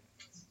 like the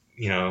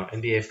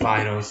NBA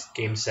Finals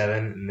Game 7,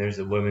 and there's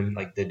a women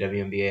like the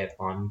WNBA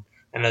on.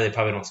 I know they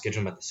probably don't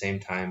schedule them at the same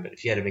time, but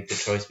if you had to make the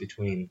choice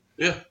between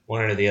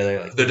one or the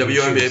other, like the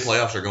WNBA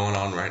playoffs are going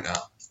on right now.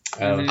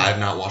 Mm-hmm. I have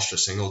not watched a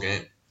single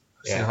game.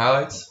 Seen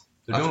highlights?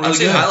 They're doing I've really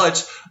seen good.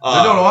 highlights.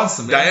 They're doing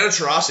awesome. Man. Diana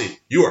Taurasi,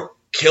 you are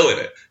killing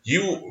it.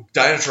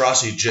 Diana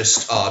Taurasi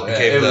just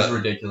became it was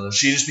ridiculous.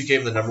 She just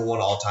became the number 1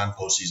 all-time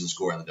postseason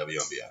scorer in the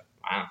WNBA.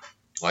 Wow.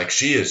 Like,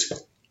 she is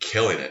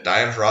killing it.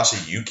 Diana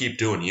Taurasi, you keep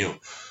doing you.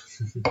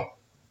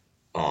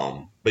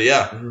 But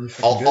yeah,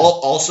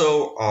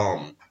 also,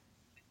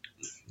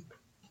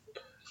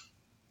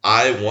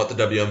 I want the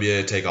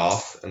WNBA to take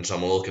off, and so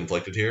I'm a little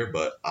conflicted here,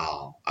 but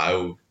I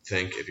would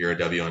think if you're a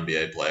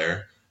WNBA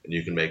player and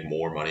you can make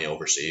more money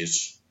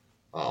overseas,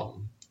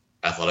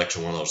 athletics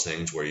are one of those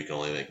things where you can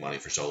only make money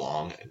for so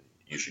long, and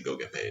you should go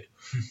get paid.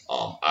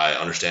 I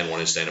understand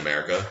wanting to stay in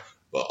America,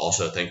 but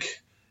also think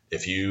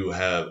if you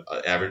have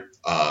an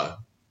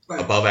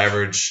above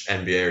average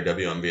NBA or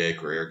WNBA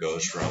career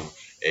goes from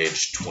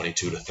age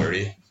 22 to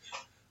 30,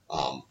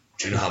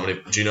 do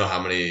you know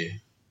how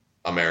many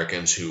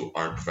Americans who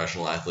aren't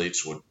professional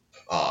athletes would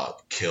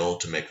kill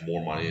to make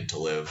more money to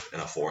live in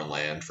a foreign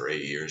land for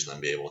 8 years and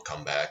then be able to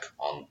come back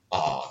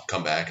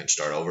and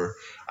start over?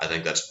 I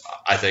think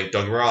don't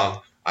get me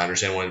wrong, I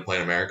understand wanting to play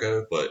in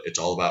America, but it's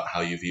all about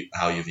how you view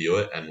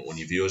it, and when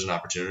you view it as an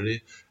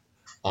opportunity.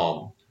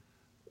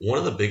 One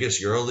of the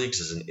biggest Euro leagues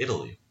is in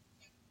Italy.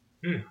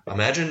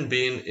 Imagine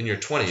being in your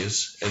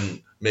 20s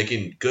and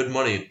making good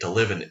money to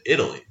live in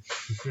Italy.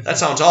 That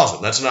sounds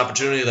awesome. That's an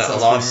opportunity that a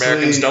lot of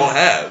Americans don't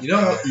have. You know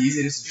how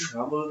easy it is to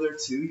travel over there,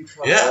 too? You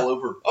travel all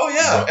over. Oh,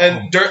 yeah.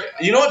 And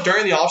you know what?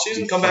 During the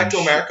off-season, come back to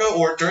America,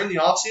 or during the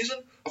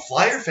off-season,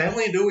 fly your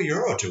family and do a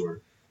Euro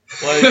tour.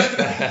 Like,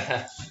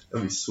 that'd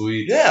be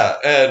sweet. Yeah.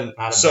 And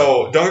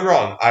so, don't get me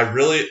wrong. I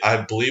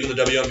believe in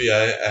the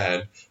WNBA,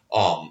 and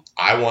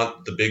I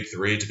want the Big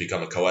Three to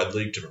become a co-ed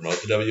league to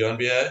promote the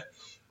WNBA.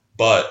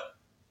 But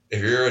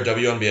if you're a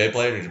WNBA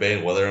player and you're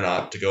debating whether or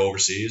not to go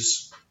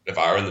overseas, if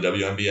I were in the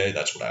WNBA,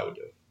 that's what I would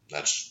do.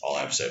 That's all I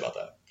have to say about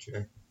that.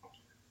 Sure.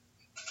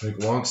 Like,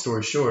 long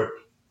story short,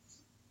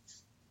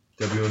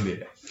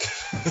 WNBA.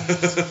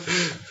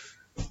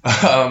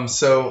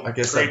 So I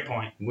guess Great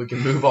point. We can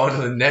move on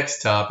to the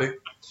next topic,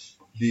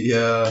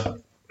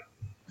 the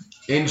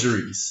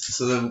injuries.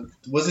 So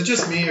was it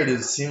just me, or did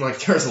it seem like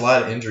there was a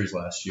lot of injuries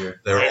last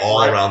year? They were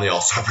all around the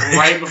All-Star break.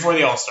 Right before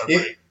the All-Star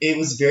break. It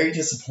was very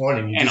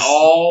disappointing.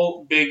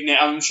 All big names.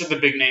 I'm sure the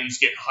big names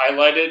get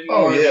highlighted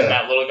more than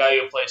that little guy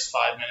who plays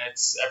 5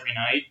 minutes every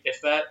night, if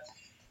that.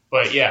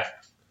 But yeah.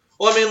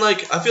 Well, I mean,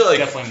 like, I feel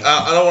like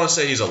I don't want to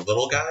say he's a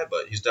little guy,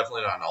 but he's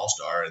definitely not an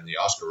all-star. And the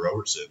Oscar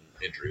Robertson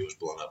injury was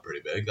blown up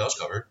pretty big. That was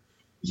covered.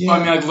 Yeah. Well, I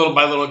mean, like little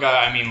by little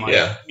guy. I mean, like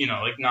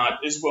like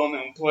not as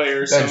well-known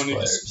players. Bench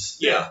players.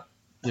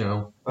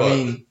 I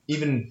mean,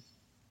 even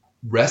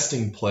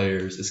resting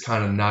players is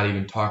kind of not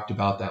even talked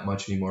about that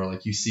much anymore.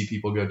 Like, you see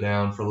people go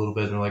down for a little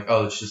bit, and they're like,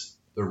 oh, it's just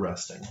they're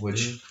resting,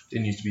 which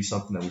didn't used to be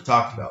something that we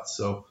talked about.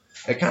 So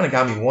it kind of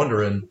got me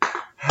wondering.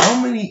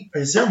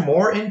 Is there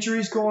more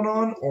injuries going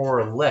on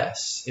or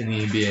less in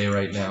the NBA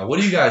right now? What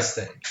do you guys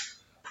think?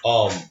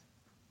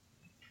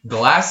 The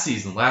last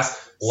season,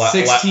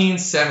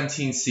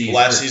 16-17 season.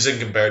 Last season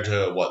compared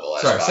to what, the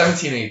last five?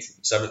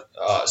 17-18.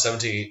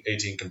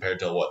 17-18 compared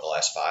to what, the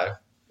last 5?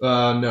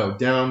 No,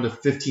 down to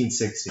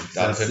 15-16.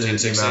 Down to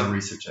 15-16. The amount of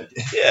research I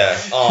did. Yeah.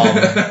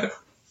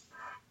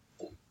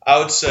 I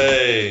would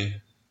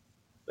say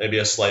maybe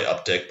a slight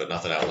uptick, but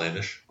nothing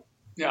outlandish.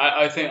 Yeah,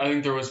 I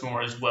think there was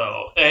more as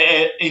well.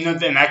 And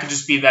that could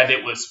just be that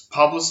it was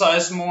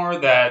publicized more,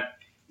 that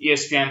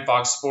ESPN,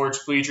 Fox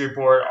Sports, Bleacher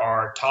Report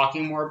are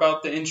talking more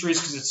about the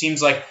injuries, because it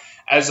seems like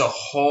as a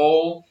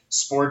whole,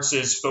 sports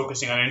is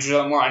focusing on injuries a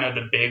lot more. I know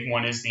the big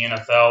one is the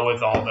NFL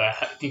with all the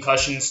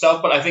concussion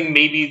stuff, but I think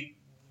maybe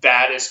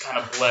that is kind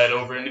of bled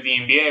over into the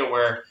NBA,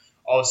 where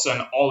all of a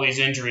sudden all these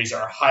injuries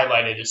are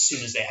highlighted as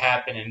soon as they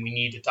happen, and we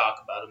need to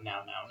talk about them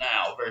now,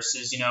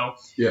 versus,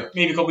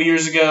 maybe a couple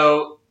years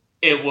ago,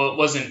 it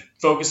wasn't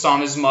focused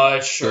on as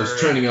much, so or it's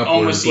trending upwards,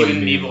 almost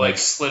even maybe like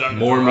slid under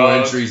more the and rug.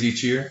 more injuries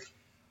each year.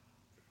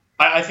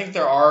 I think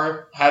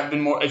have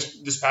been more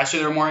this past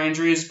year. There are more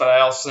injuries, but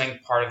I also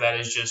think part of that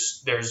is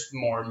just there's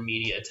more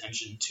media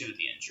attention to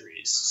the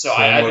injuries. So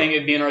I think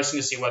it'd be interesting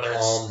to see whether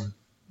it's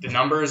the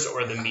numbers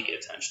or the media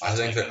attention. I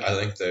think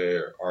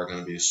there are going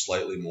to be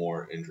slightly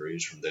more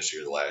injuries from this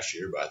year to last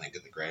year, but I think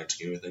in the grand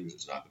scheme of things,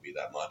 it's not going to be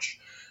that much.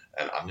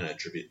 And I'm going to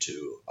attribute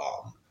to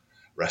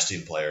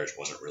resting players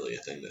wasn't really a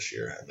thing this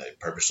year, and they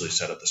purposely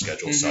set up the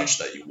schedule such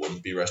that you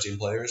wouldn't be resting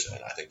players, and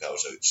I think that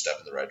was a step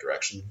in the right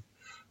direction.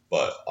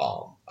 But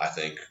I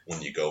think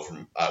when you go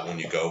from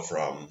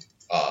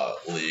a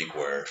league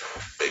where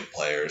big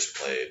players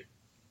played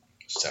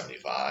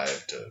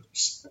 75 to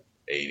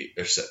 80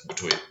 or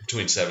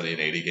between 70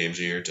 and 80 games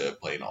a year to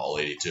playing all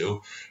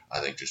 82, I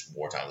think just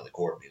more time on the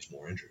court means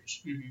more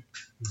injuries. Mm-hmm.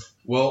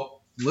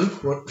 Well,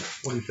 Luke, what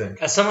do you think?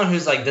 As someone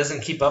who's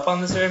doesn't keep up on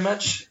this very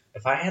much,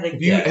 if I had to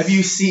guess, Have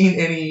you seen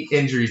any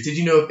injuries? Did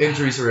you know if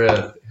injuries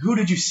were who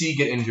did you see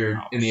get injured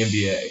in the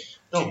NBA?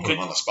 Don't put him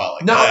on the spot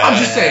like No, that. I'm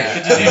just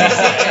saying. Could you Did you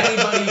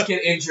see anybody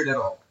get injured at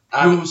all?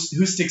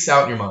 Who sticks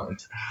out in your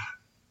mind?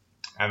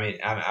 I mean,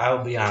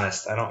 I'll be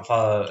honest. I don't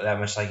follow that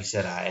much, like you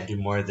said. I do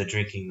more of the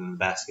drinking than the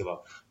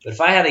basketball. But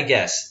if I had to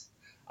guess,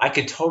 I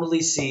could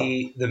totally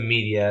see the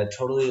media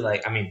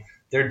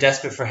they're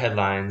desperate for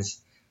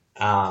headlines,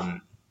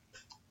 and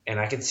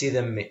I could see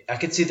them. I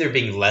could see there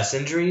being less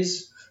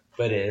injuries,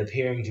 but it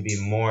appearing to be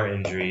more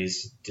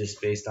injuries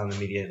just based on the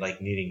media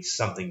needing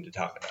something to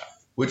talk about.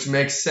 Which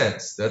makes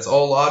sense. That's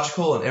all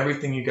logical, and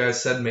everything you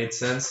guys said made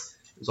sense.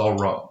 It was all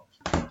wrong.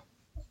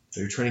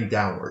 They're trending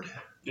downward.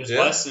 There's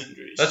less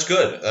injuries. That's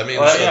good. I mean,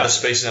 the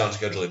spacing out and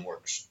scheduling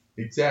works.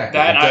 Exactly.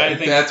 I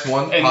think that's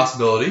one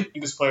possibility.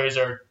 Because players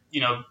are,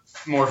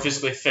 more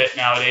physically fit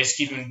nowadays,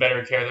 keeping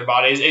better care of their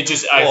bodies. It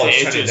just,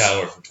 it's trending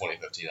downward from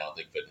 2015. I don't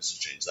think fitness has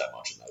changed that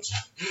much in those.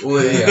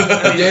 Well,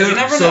 yeah. You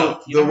never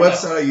know. The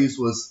website I used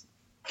was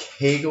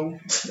Kaggle.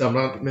 I'm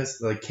not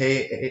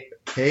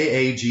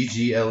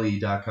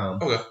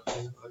KAGGLE.com.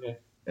 Okay.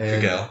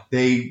 And Kaggle.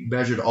 they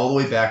measured all the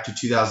way back to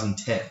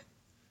 2010.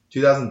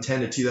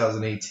 2010 to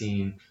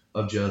 2018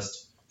 of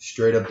just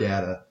straight up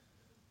data.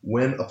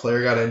 When a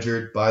player got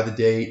injured, by the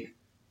date,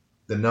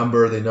 the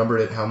number, they numbered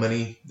it, how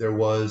many there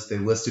was, they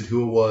listed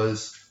who it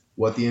was,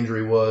 what the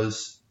injury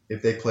was,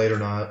 if they played or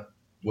not,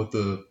 what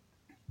the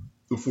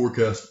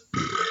forecast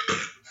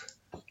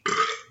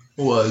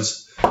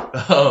was.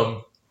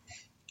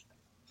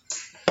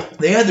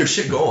 They had their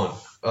shit going.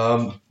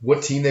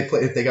 What team they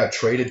played, if they got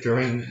traded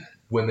during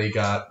when they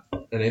got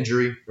an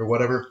injury or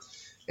whatever.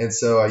 And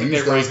so I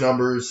used those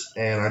numbers,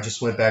 and I just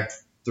went back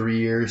 3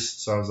 years.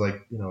 So I was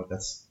like,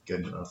 that's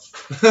good enough.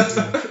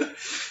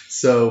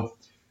 So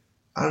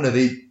I don't know.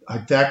 I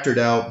factored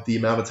out the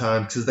amount of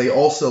time because they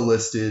also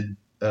listed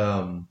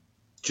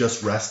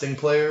just resting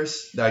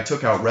players. I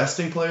took out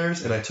resting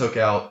players, and I took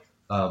out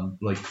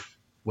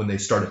when they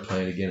started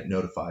playing again, it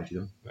notified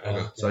you.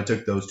 Okay. So I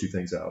took those two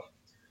things out.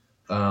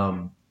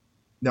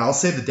 Now I'll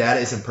say the data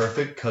isn't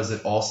perfect because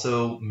it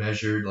also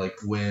measured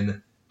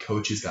when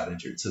coaches got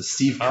injured. So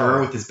Steve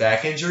Kerr with his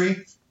back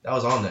injury, that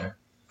was on there.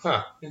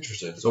 Huh.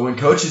 Interesting. So when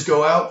coaches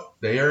go out,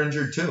 they are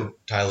injured too.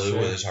 Ty Lue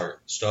with his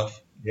heart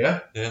stuff. Yeah.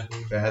 Yeah.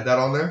 They had that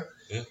on there.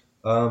 Yeah.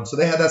 So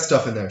they had that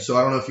stuff in there. So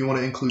I don't know if you want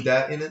to include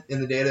that in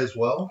the data as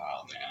well. I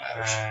don't think it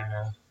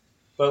matters.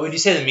 But would you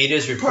say the media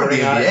is Part of reporting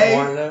the on it NBA.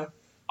 more though?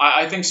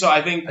 I think so.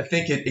 I think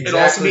it it'd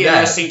also be that.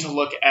 interesting to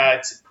look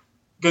at,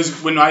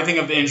 because when I think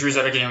of the injuries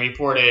that are getting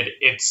reported,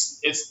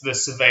 it's the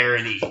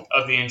severity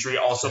of the injury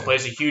also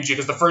plays a huge,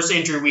 because the first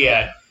injury we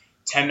had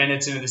 10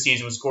 minutes into the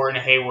season was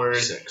Gordon Hayward.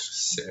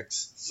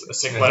 Six.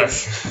 Whatever.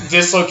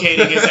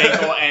 Dislocating his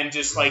ankle, and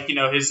just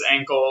his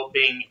ankle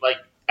being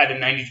at a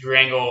 90-degree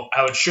angle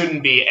how it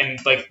shouldn't be, and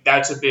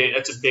that's a big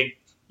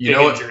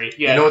injury.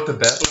 You know what the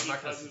best?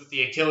 Because of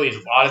the Achilles,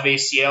 a lot of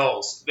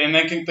ACLs, and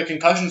then the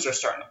concussions are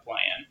starting to play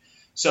in.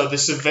 So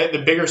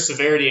the bigger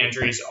severity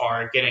injuries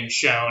are getting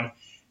shown.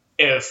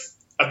 If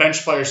a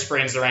bench player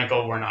sprains their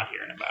ankle, we're not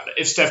hearing about it.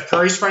 If Steph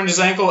Curry sprained his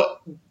ankle,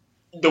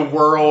 the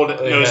world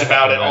knows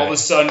about it. All of a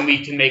sudden,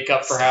 we can make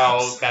up for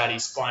how bad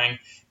he's playing,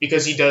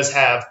 because he does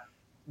have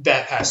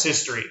that past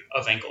history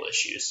of ankle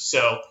issues.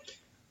 So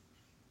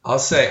I'll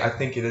say I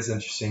think it is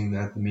interesting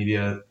that the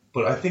media,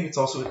 but I think it's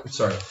also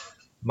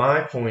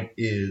my point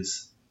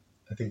is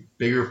I think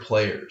bigger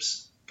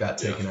players got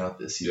taken out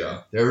this year.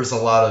 Yeah. There was a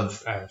lot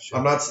of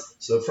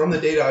So from the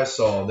data I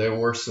saw, there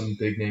were some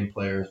big name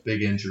players,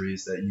 big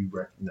injuries that you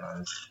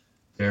recognized.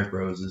 Derrick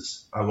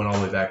Rose's. I went all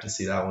the way back to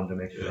see that one to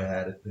make sure they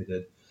had it. They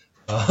did.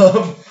 I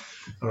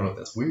don't know if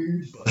that's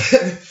weird, but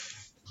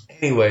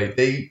anyway,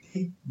 they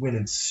went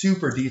in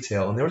super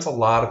detail, and there was a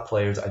lot of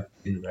players I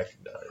didn't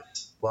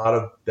recognize. A lot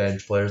of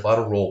bench players, a lot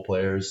of role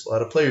players, a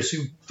lot of players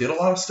who did a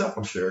lot of stuff,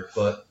 I'm sure,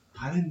 but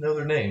I didn't know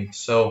their name.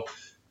 So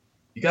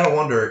you got to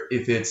wonder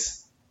if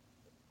it's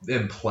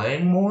them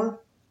playing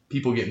more,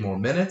 people getting more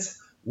minutes.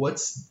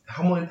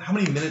 How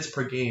many minutes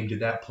per game did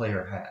that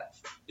player have?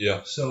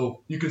 Yeah.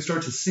 So you can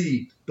start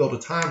to build a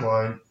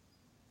timeline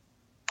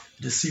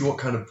to see what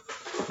kind of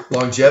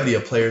longevity a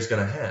player is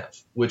going to have,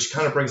 which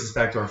kind of brings us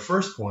back to our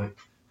first point.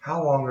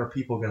 How long are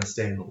people going to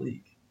stay in the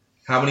league?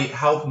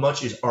 How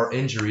much is our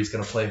injuries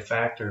going to play a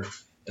factor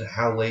in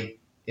how late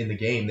in the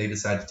game they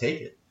decide to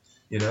take it?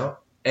 You know,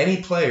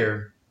 any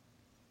player,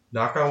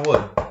 knock on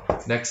wood,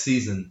 next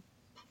season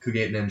could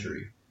get an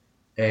injury,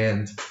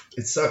 and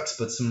it sucks.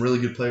 But some really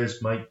good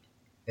players might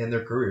end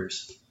their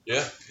careers.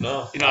 Yeah,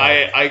 no.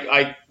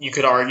 You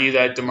could argue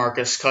that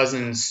DeMarcus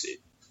Cousins'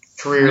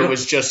 career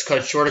was just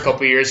cut short a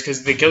couple of years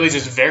because the Achilles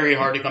is very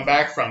hard to come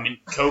back from. And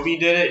Kobe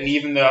did it, and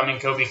even though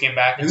Kobe came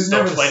back and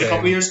still played a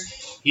couple of years,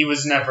 he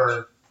was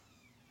never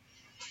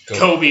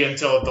Kobe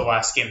until the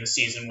last game of the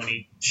season when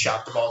he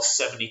shot the ball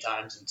 70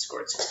 times and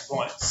scored 60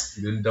 points.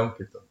 He didn't dunk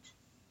it though.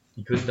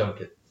 He couldn't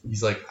dunk it.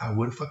 He's like, I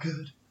would if I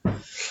could.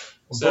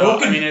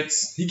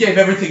 He gave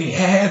everything he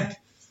had.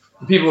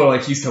 And people are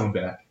like, he's coming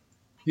back.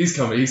 He's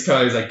coming. He's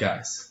like,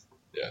 guys.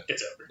 Yeah,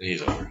 it's over.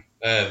 He's over.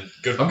 And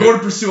I'm going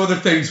to pursue other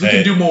things. We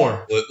can do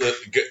more.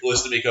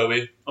 Listen to me,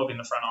 Kobe. I'll be in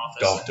the front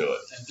office. Don't do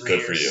it.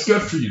 Good for you.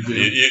 Good for you,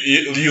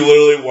 dude. You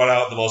literally went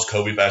out the most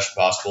Kobe fashion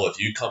possible. If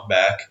you come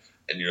back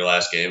and your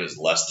last game is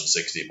less than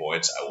 60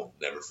 points, I will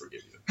never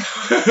forgive you.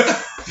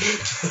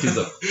 He's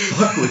a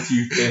fuck with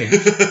you thing.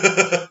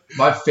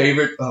 My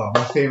favorite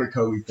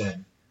Kobe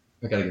thing.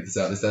 I gotta get this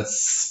out. Is that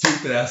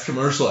stupid ass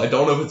commercial? I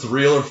don't know if it's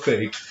real or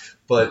fake,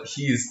 but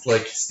he's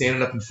like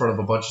standing up in front of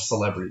a bunch of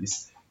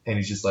celebrities, and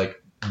he's just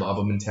like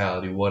Mamba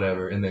mentality,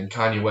 whatever. And then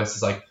Kanye West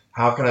is like,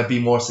 "How can I be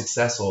more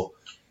successful?"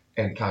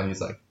 And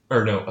Kanye's like,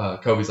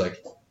 Kobe's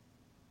like,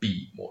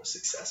 "Be more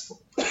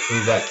successful." And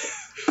he's like,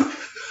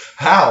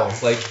 "How?"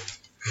 Like,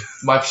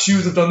 my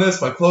shoes have done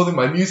this, my clothing,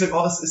 my music,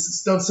 all this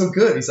is done so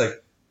good. He's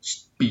like,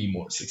 just be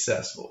more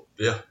successful.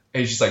 Yeah.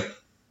 And he's just like,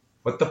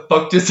 what the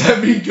fuck does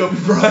that mean, Kobe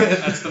Bryant?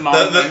 That's the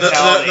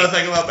mentality. The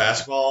thing about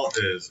basketball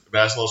is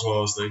one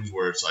of those things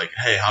where it's like,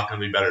 hey, how can I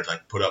be better? It's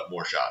like, put up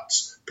more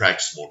shots,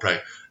 practice more,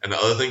 practice. And the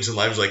other things in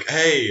life is like,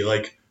 hey,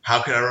 like,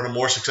 how can I run a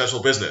more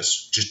successful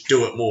business? Just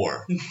do it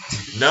more.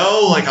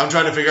 No, like, I'm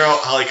trying to figure out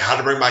how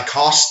to bring my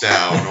costs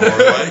down, or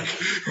like,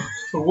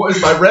 what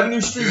is my revenue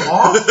stream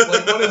off?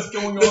 Like, what is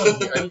going on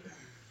here?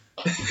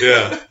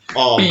 Yeah.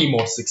 Be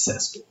more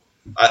successful.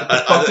 What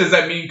the fuck does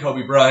that mean,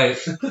 Kobe Bryant?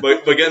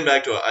 but getting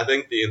back to it, I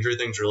think the injury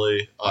thing's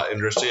really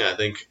interesting. I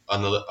think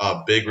another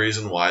big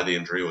reason why the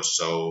injury was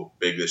so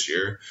big this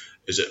year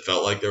is it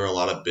felt like there were a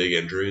lot of big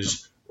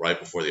injuries right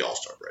before the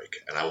All-Star break.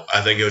 And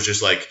I think it was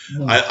just like,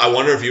 I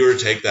wonder if you were to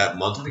take that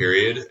month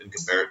period and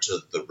compare it to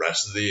the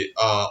rest of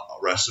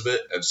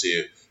it and see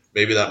if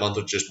maybe that month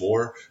was just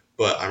more.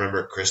 But I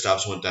remember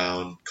Kristaps went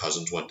down,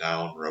 Cousins went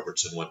down,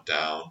 Robertson went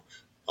down.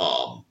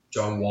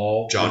 John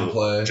Wall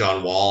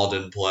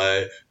didn't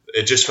play.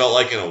 It just felt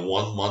like in a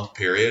 1 month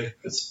period,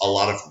 a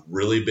lot of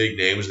really big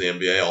names in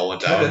the NBA all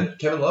went down.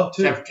 Kevin Love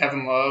too.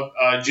 Kevin Love.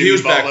 Jimmy he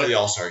was Butler, back for the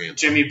All-Star game.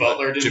 Jimmy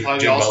Butler didn't play.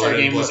 The All-Star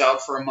game was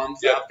out for a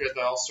month after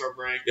the All-Star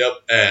break. Yep,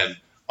 and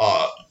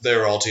they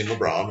were all Team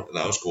LeBron, and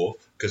that was cool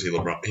because he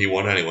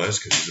won anyways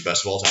because he's the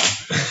best of all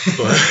time.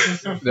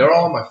 But they're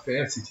all on my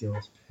fantasy team. I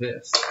was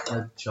pissed. I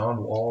had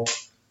John Wall,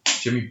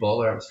 Jimmy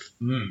Butler. I was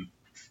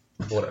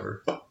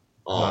whatever.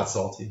 Not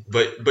salty.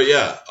 But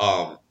yeah,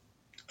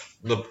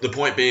 the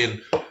point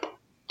being,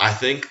 I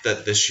think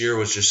that this year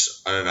was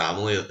just an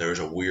anomaly that there was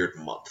a weird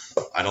month.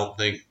 I don't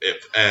think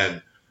it,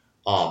 and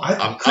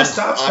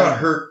Kristaps got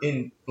hurt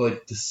in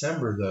like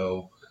December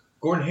though.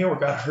 Gordon Hayward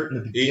got hurt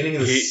in the beginning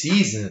of the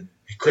season.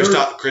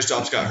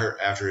 Kristaps got hurt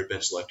after he'd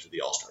been selected to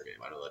the All-Star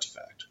game. I know that's a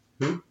fact.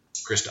 Who?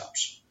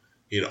 Kristaps.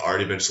 He had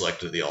already been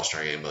selected to the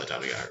All-Star game by the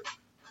time he got hurt.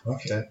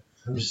 Okay.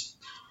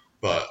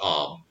 But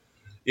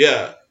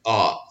yeah.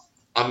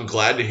 I'm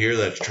glad to hear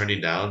that it's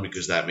trending down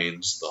because that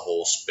means the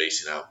whole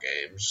spacing out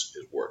games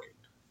is working.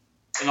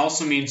 It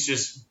also means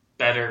just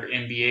better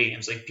NBA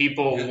games. Like,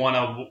 people want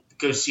to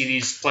go see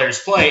these players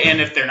play, and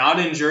if they're not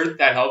injured,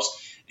 that helps.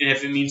 And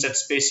if it means that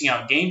spacing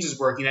out games is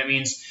working, that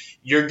means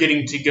you're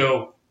getting to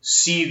go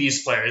see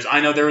these players.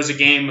 I know there was a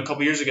game a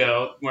couple years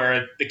ago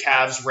where the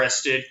Cavs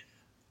rested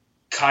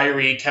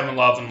Kyrie, Kevin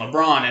Love, and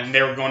LeBron, and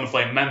they were going to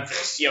play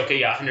Memphis. Yeah,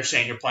 okay, I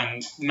understand you're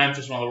playing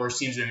Memphis, one of the worst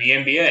teams in the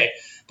NBA.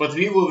 But the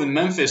people who live in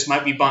Memphis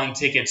might be buying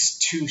tickets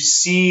to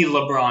see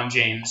LeBron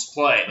James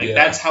play. Like,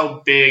 that's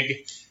how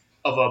big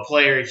of a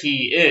player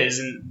he is,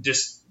 and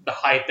just the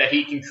hype that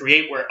he can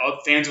create where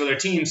fans of other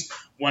teams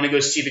want to go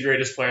see the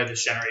greatest player of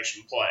this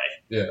generation play.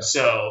 Yeah.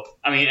 So,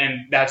 I mean,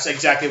 and that's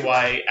exactly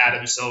why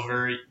Adam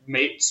Silver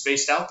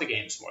spaced out the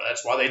games more.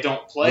 That's why they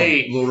don't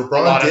play a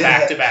lot of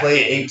back-to-back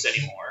games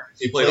anymore.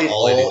 He played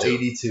all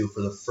 82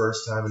 for the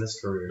first time in his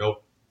career.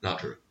 Nope, not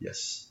true.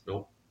 Yes.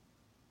 Nope.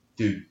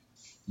 Dude,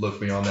 look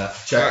me on that.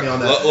 Check me on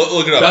that.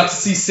 Look it up. About to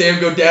see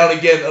Sam go down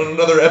again on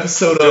another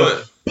episode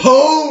of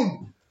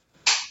Pone!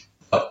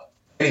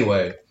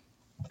 Anyway,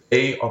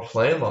 they are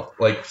playing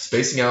like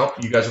spacing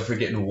out. You guys are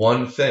forgetting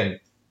one thing.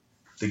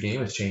 The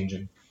game is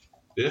changing.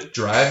 Yeah.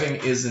 Driving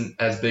isn't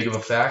as big of a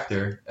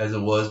factor as it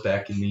was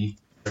back in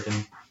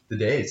the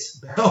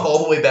days.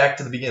 All the way back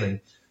to the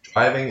beginning.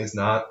 Driving is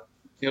not...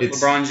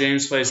 LeBron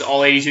James plays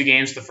all 82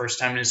 games for the first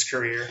time in his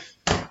career.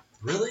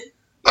 Really?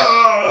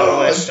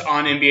 Published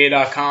on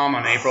NBA.com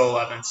on April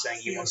 11th, saying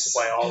he wants to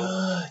play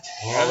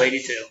all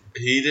 82.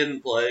 He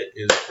didn't play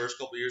his first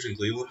couple years in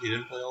Cleveland. He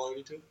didn't play all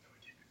 82.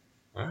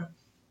 All right.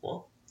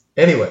 Well,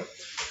 Anyway,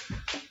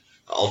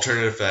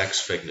 alternative facts,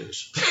 fake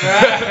news.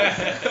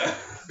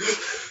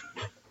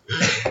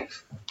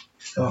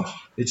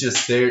 it's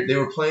just they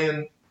were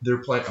playing. They're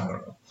playing. I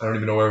don't know. I don't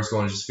even know where I was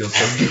going. It just feels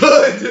so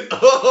good.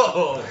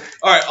 All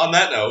right. On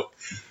that note,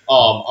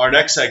 our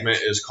next segment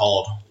is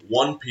called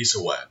One Piece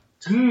Away.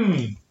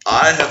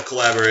 I have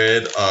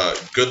collaborated a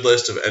good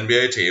list of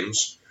NBA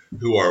teams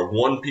who are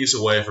one piece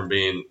away from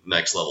being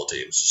next level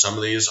teams. Some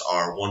of these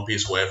are one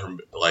piece away from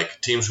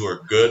teams who are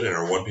good and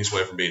are one piece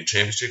away from being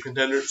championship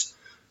contenders.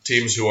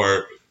 Teams who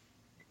are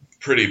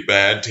pretty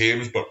bad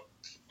teams but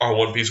are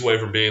one piece away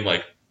from being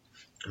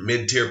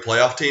mid-tier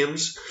playoff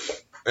teams.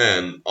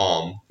 And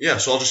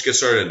so I'll just get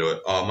started into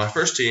it. My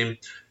first team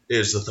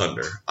is the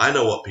Thunder. I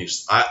know what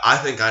piece. I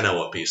think I know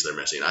what piece they're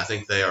missing. I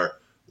think they are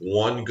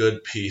one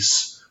good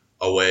piece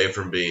away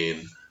from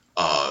being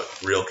a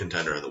real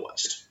contender in the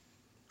West.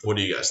 What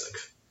do you guys think?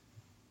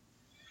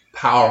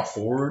 Power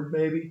forward,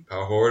 maybe.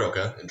 Power forward,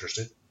 okay,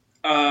 interesting.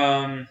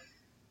 Well,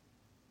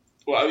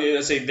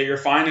 let's say that you're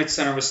fine at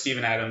center with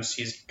Steven Adams.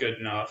 He's good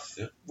enough.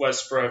 Yeah.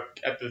 Westbrook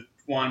at the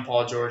 1,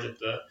 Paul George at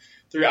the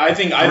 3. I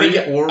think Three,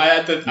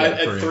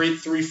 at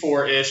 3,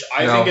 4 ish.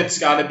 I think it's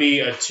got to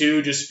be a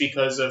 2, just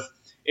because of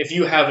if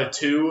you have a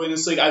 2 in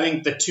this league. I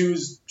think the 2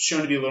 is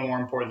shown to be a little more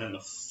important than the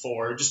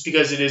 4, just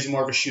because it is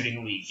more of a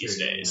shooting league these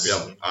days.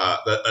 Yeah,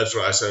 that's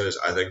what I said. Is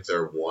I think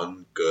they're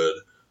one good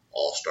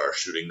all-star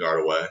shooting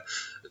guard away,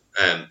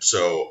 and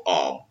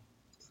so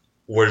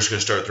we're just gonna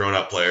start throwing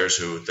out players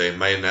who they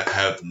may not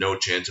have no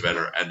chance of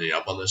ending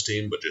up on this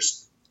team, but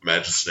just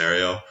imagine a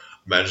scenario.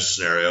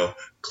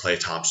 Klay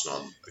Thompson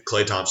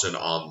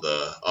on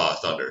the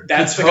Thunder.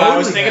 That's the guy I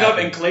was thinking of,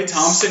 and Klay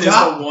Thompson is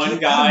the one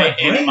guy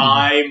in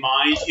my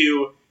mind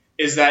who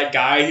is that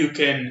guy who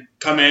can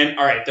come in.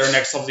 All right, they're a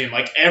next level team.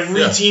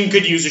 Every team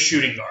could use a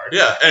shooting guard.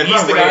 Yeah, and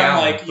he's the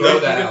guy you could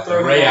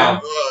throw Ray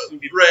Allen.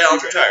 Ray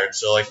Allen's retired,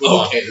 so move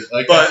on.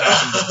 That's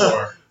happened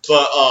before.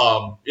 But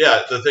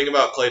the thing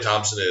about Klay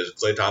Thompson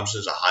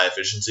is a high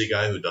efficiency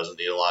guy who doesn't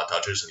need a lot of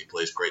touches, and he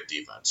plays great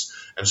defense.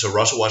 And so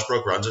Russell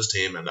Westbrook runs his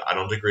team, and I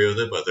don't agree with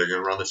it, but they're going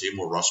to run the team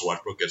where Russell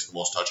Westbrook gets the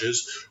most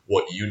touches.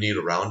 What you need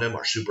around him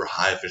are super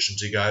high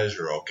efficiency guys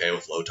who are okay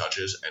with low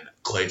touches, and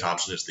Klay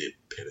Thompson is the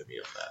epitome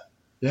of that.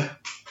 Yeah.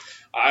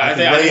 I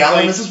think Ray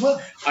Allen is as well.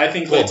 I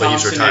think Klay Thompson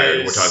he's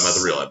retired. We're talking about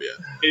the real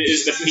NBA.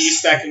 Is the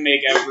piece that can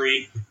make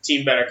every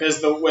team better. Because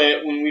the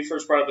way when we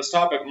first brought up this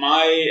topic,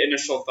 my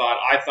initial thought,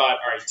 all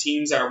right,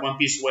 teams that are one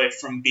piece away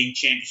from being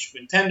championship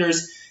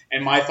contenders,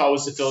 and my thought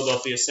was the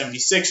Philadelphia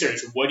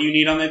 76ers. What do you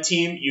need on that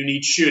team? You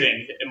need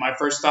shooting. And my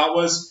first thought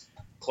was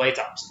Klay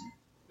Thompson.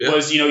 Yeah.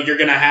 Was you're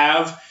going to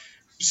have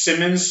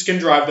Simmons can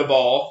drive the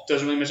ball,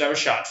 doesn't really much have a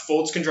shot.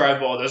 Fultz can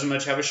drive the ball, doesn't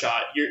much have a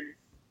shot.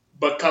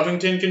 But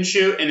Covington can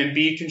shoot, and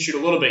Embiid can shoot a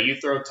little bit. You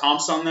throw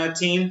Thompson on that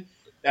team,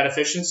 that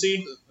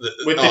efficiency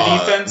with the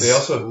defense. They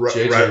also have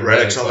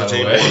Redick's on the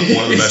team,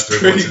 one of the best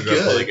three-point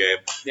shooters of the game.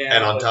 Yeah,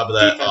 and on top of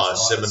that,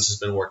 Simmons has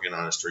been working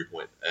on his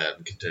three-point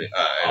and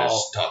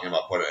is talking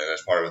about putting it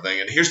as part of a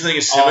thing. And here's the thing: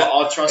 is Simmons.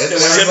 I'll trust him.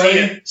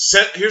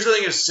 Here's the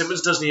thing: is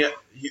Simmons doesn't yet.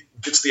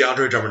 It's the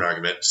Andre Drummond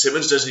argument.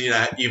 Simmons doesn't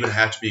even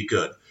have to be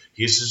good.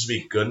 He's just to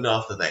be good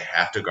enough that they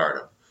have to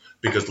guard him.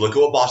 Because look at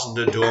what Boston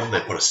did to him. They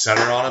put a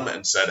center on him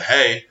and said,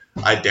 "Hey,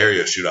 I dare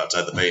you to shoot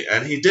outside the paint,"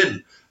 and he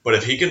didn't. But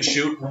if he can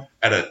shoot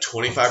at a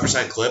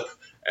 25% clip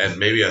and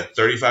maybe a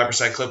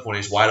 35% clip when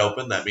he's wide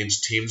open, that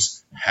means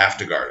teams have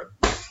to guard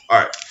him. All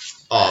right.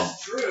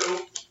 That's true.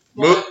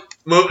 Move.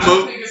 I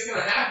don't think it's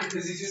gonna happen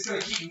because he's just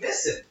gonna keep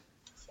missing.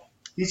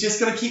 He's just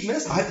gonna keep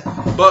missing.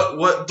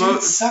 But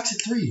sucks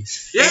at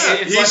threes.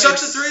 Yeah, he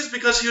sucks at threes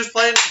because he was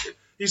playing.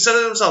 He said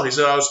it himself. He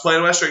said, "I was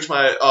playing my strengths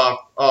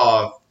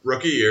my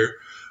rookie year,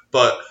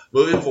 but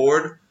moving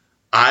forward,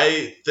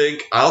 I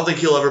don't think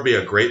he'll ever be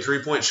a great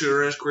 3-point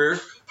shooter in his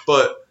career,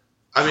 but."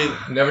 I mean,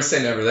 never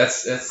say never.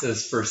 That's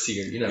his first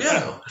year. You never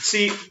know.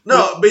 See,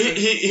 no, but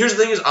here's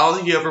the thing: is I don't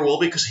think he ever will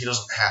be because he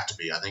doesn't have to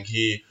be. I think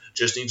he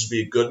just needs to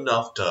be good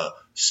enough to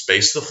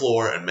space the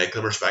floor and make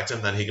them respect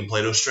him. Then he can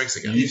play to his strengths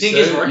again. You think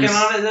he's working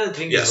on it?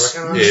 Then? Yes,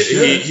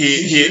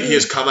 he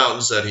has come out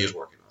and said he is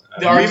working on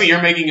it. The argument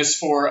you're making is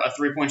for a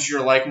 3-point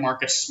shooter like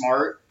Marcus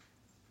Smart.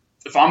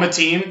 If I'm a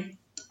team,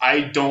 I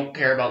don't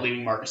care about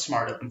leaving Marcus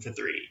Smart open for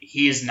 3.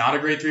 He is not a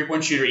great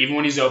 3-point shooter, even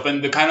when he's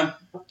open. The kind of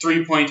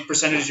 3-point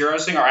percentage you're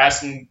asking are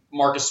asking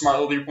Marcus Smart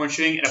to 3-point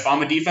shooting, and if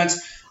I'm a defense,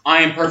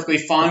 I am perfectly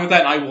fine with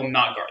that, and I will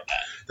not guard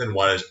that. Then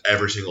why does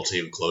every single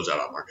team close out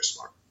on Marcus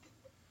Smart?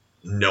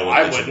 No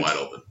one leaves him wide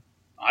open.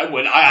 I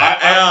would.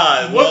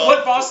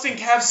 What Boston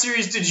Cavs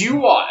series did you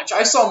watch?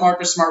 I saw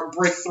Marcus Smart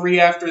brick 3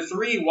 after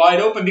 3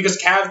 wide open because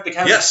the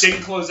Cavs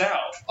didn't close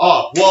out.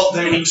 Oh, well,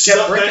 they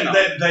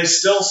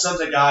still sent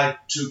the guy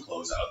to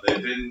close out.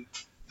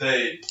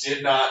 They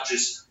did not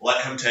just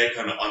let him take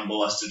an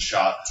unmolested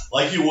shot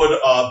like you would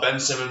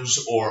Ben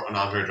Simmons or an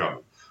Andre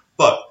Drummond.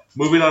 But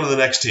moving on to the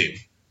next team.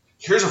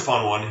 Here's a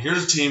fun one.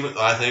 Here's a team that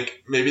I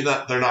think maybe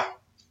that they're not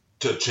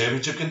to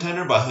championship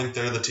contender, but I think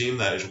they're the team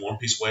that is one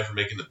piece away from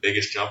making the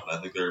biggest jump, and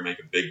I think they're going to make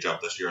a big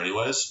jump this year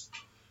anyways.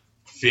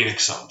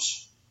 Phoenix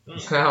Suns.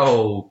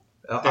 No.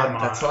 They're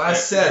That's what I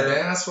said,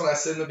 man. That's what I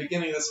said in the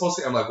beginning of this whole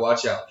thing. I'm like,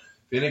 watch out.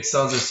 Phoenix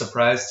Suns are a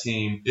surprise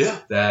team. Yeah.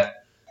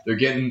 That they're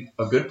getting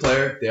a good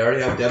player. They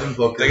already have Devin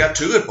Booker. They got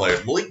two good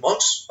players. Malik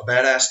Monk's a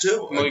badass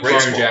too. Malik Great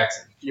Monk. small-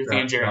 Jackson. You're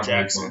thinking Jaren Not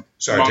Jackson.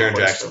 Sorry, Monk Jaren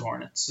plays Jackson. for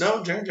Hornets.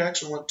 No, Jaren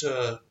Jackson went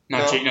to.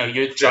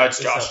 You're Josh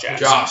Jackson.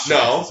 Josh.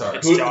 No. Sorry.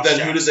 It's Who Josh did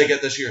Jackson. they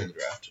get this year in the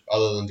draft?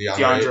 Other than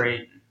DeAndre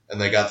Ayton. And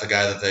they got the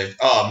guy that they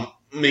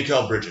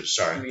Mikal Bridges.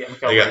 Sorry, Yeah,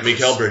 they got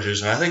Mikal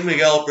Bridges, and I think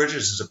Mikal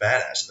Bridges is a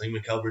badass. I think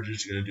Mikal Bridges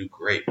is going to do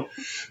great. But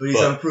he's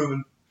But-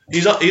 unproven.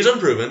 He's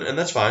unproven, and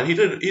that's fine. He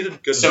did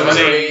good. So enough.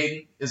 they-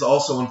 Wade is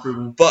also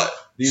unproven. But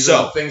These so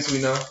are the things we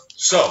know.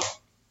 so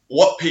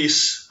what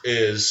piece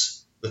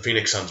is the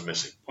Phoenix Suns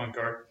missing? Point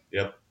guard.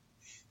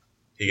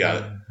 He got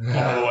it.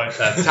 All the way.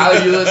 Tyler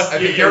Ulis, I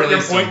think Your they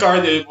released point him.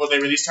 guard, they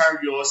released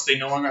Tyler Ulis. They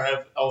no longer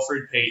have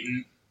Alfred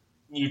Payton.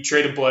 You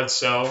traded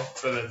Bledsoe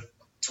for the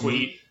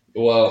tweet.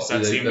 Well,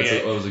 That's the NBA.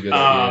 that was a good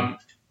idea.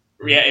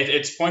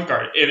 It's point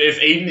guard. If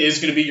Aiden is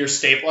going to be your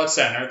staple at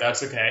center,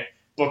 that's okay.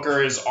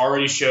 Booker has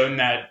already shown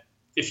that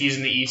if he's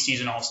in the East, he's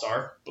an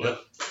all-star.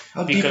 But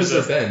How deep because is their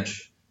of-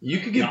 bench? You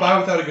could get No. by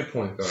without a good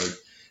point guard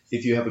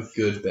if you have a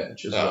good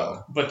bench as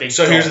well. they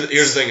So don't.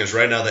 here's the thing: is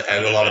right now they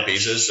added a lot of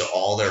pieces, so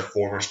all their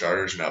former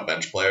starters are now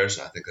bench players,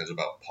 and I think that's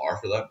about par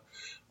for them.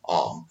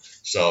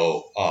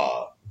 So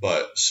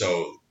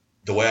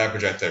the way I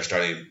project their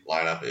starting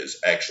lineup is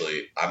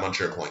actually I'm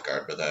unsure of point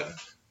guard, but then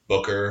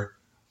Booker,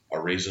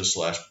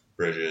 Ariza /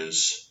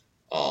 Bridges,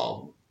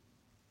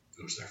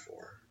 who's there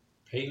for?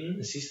 Peyton,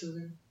 is he still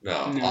there?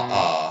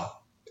 No.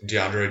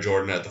 DeAndre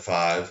Jordan at the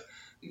 5.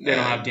 They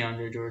don't have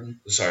DeAndre Jordan.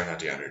 Sorry, not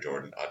DeAndre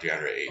Jordan.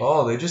 DeAndre Ayton.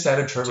 Oh, they just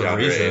added Trevor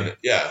DeAndre Ariza. Ayton.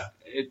 Yeah.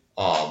 It-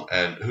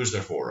 And who's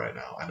there for right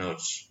now? I know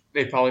it's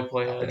They probably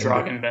play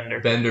Dragon Bender.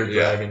 Bender,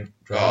 Yeah. Dragon.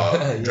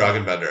 uh,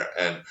 Dragon Bender,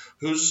 and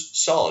who's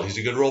solid. He's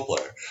a good role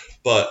player.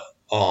 But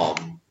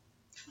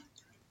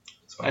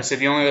I said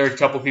the only other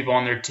couple people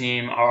on their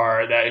team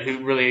are that who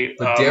really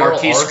But Daryl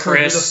Marquise Arthur,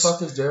 Chris who the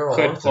fuck is Daryl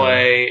could Arthur?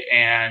 play,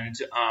 and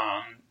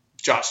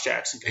Josh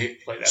Jackson could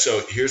play that.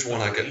 so here's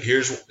one I could.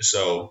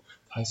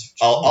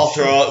 I'll I'll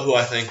throw out who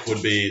I think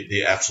would be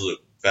the absolute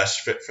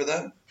best fit for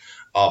them.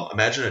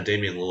 Imagine a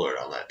Damian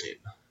Lillard on that team.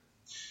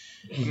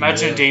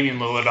 Imagine Damian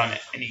Lillard on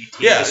any team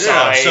Yeah,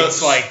 besides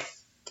so- like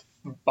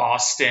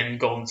Boston,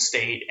 Golden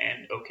State,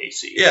 and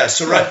OKC. Yeah,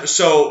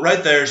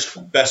 right there's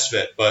best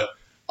fit, but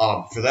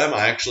for them,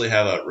 I actually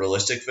have a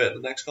realistic fit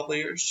in the next couple of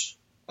years.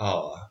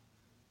 What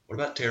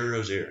about Terry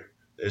Rozier?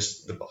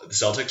 The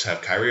Celtics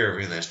have Kyrie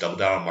Irving. They just double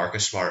down on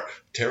Marcus Smart.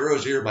 Terry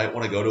Rozier might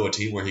want to go to a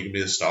team where he can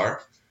be the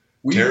star.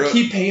 We Tara-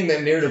 keep painting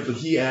that narrative, but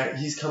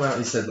he's come out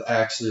and he said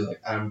actually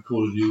like I'm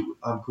cool to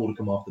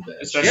come off the bench.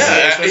 Especially-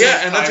 Yeah, especially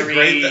if and that's a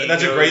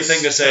Kyrie great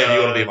thing to say if you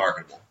want to be goes,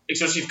 marketable.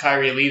 especially if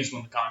Kyrie leaves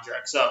when the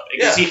contract's up.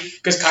 Yeah.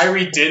 Because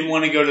Kyrie did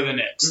want to go to the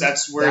Knicks.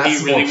 That's where That's he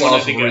the really more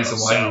wanted to plausible go. reason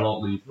why he So.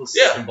 won't leave. He'll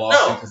Yeah, stay in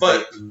Boston no, 'cause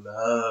but- they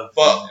love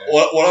But him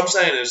there. what I'm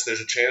saying is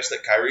there's a chance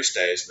that Kyrie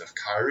stays, and if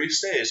Kyrie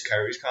stays,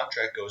 Kyrie's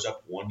contract goes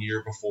up 1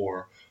 year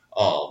before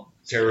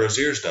Terry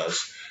Rozier's does,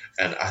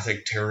 and I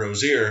think Terry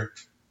Rozier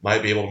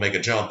might be able to make a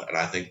jump, and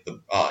I think the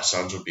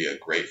Suns would be a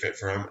great fit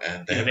for him,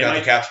 and they Yeah, have they got might-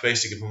 the cap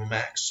space to give him a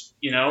max.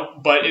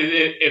 But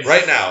if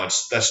Right now,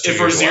 that's 2 if years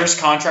away. Rozier's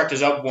contract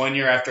is up 1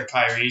 year after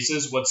Kyrie's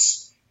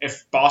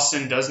if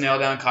Boston does nail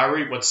down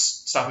Kyrie, what's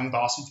stopping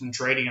Boston from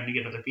trading him to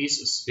get other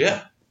pieces?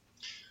 Yeah.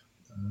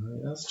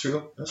 That's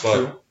true. That's But-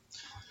 true.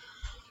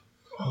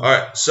 All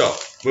right, so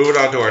moving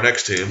on to our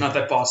next team. Not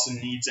that Boston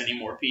needs any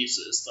more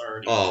pieces;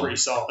 they're already pretty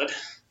solid.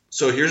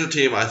 So here's a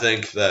team I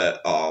think that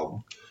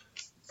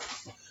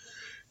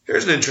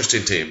here's an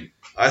interesting team.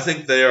 I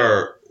think they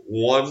are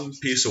one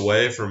piece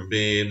away from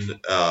being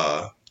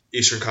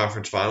Eastern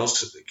Conference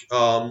Finals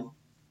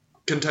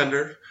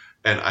contender,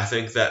 and I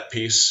think that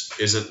piece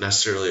isn't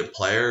necessarily a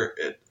player.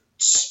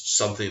 It's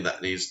something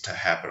that needs to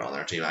happen on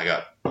their team. I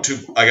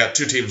got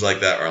two teams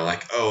like that are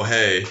like, oh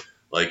hey,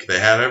 like they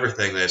have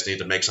everything, they just need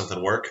to make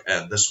something work,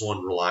 and this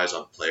one relies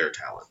on player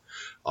talent.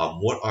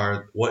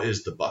 What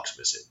is the Bucks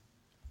missing?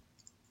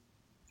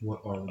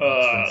 What are the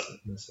Bucks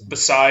missing?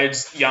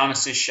 Besides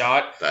Giannis's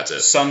shot, That's it.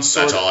 some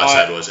sort That's of all I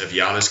said was if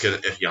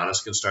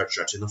Giannis can start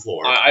stretching the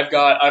floor. I've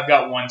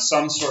got one,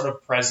 some sort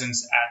of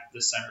presence at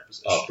the center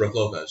position. Brooke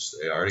Lopez,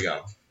 they already got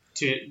him.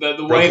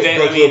 The way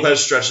Brooke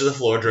Lopez stretches the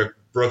floor.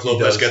 Brooke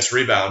Lopez does. gets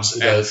rebounds,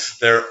 He and does.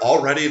 they're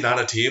already not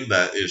a team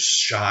that is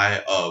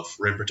shy of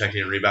rim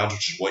protecting and rebounds,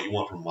 which is what you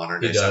want from modern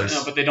day He does. centers.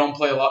 No, but they don't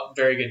play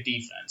very good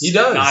defense. He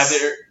does.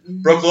 Neither.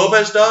 Brooke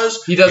Lopez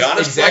does. He does Giannis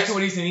exactly plays-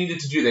 what he's needed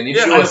to do. They need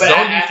Yeah, to do no, a But zone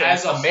defense,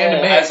 as a a whole,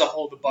 man-to-man. as a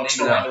whole, the Bucks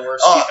were No. one of the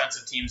worst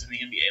defensive teams in the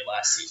NBA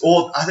last season.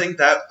 Well, I think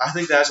that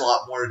has a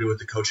lot more to do with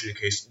the coaching of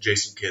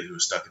Jason Kidd, who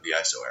was stuck in the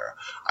ISO era.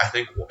 I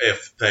think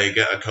if they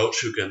get a coach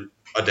who can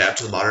adapt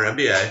to the modern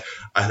NBA,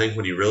 I think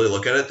when you really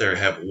look at it, they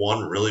have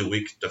one really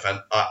weak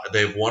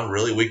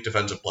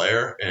defensive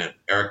player in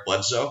Eric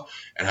Bledsoe,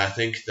 and I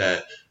think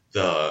that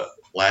the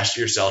last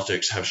year's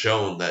Celtics have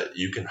shown that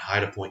you can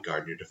hide a point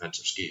guard in your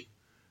defensive scheme.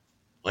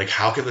 Like,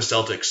 how can the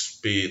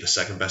Celtics be the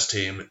second best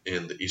team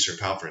in the Eastern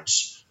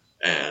Conference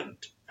and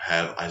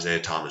have Isaiah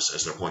Thomas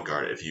as their point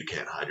guard if you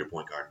can't hide your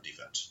point guard in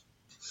defense?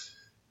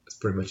 That's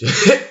pretty much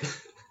it.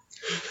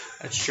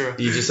 That's true.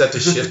 You just have to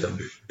shift them.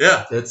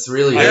 Yeah. That's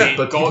really I it. mean,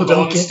 But people Golden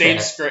don't get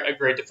State's a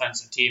great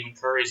defensive team, and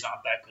Curry's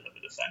not that good of a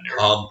defender.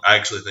 I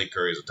actually think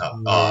Curry's a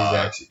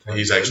top.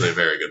 He's actually a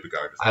very good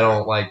guard. I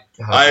don't like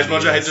how As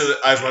much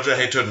as I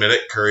hate to admit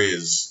it, Curry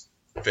is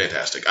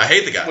fantastic. I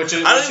hate the guy. I don't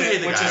even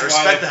hate the guy. I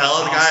respect the hell out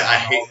of the guy. I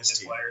hate his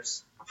team.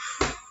 Players.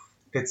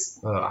 It's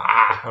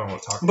I don't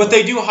want to talk. But about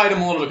they do hide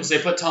him a little bit because they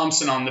put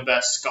Thompson on the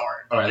best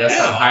guard. All right, that's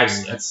Yeah. not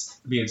hiding. That's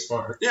being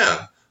smart.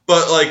 Yeah,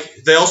 but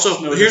like they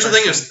also No here's the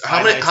thing difference is in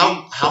how many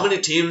IIT. how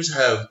many teams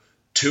have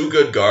two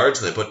good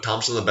guards and they put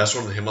Thompson on the best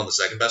one and him on the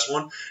second best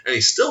one and he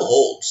still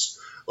holds.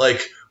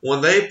 Like when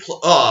they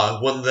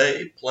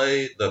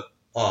play the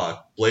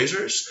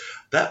Blazers,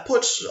 that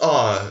puts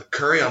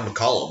Curry on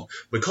McCollum.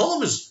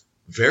 McCollum is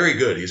very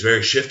good. He's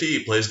very shifty.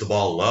 He plays the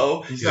ball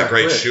low. He's a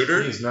great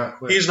shooter. He's not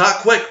quick. He's not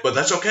quick, but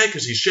that's okay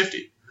because he's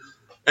shifty.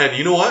 And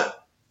you know what?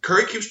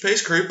 Curry keeps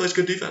pace. Curry plays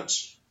good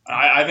defense.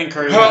 I think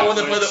Curry How about would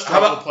when they play the-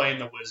 struggle how about- playing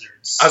the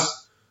Wizards.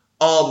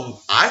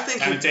 I think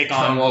Kind he, of take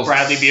John on Wall's-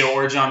 Bradley Beal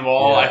or John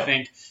Wall. Yeah. I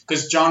think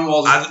because John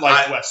Wall's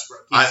like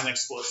Westbrook. He's an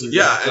explosive.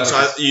 yeah, and so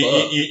Fuck.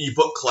 you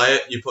put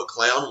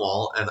Clay on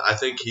Wall, and I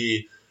think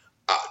he.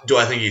 Do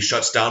I think he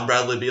shuts down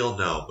Bradley Beal?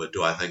 No, but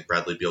do I think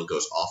Bradley Beal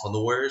goes off on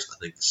the Warriors? I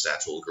think the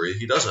stats will agree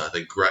he doesn't. I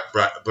think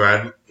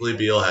Bradley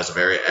Beal has a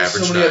very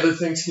average so many night. other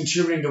things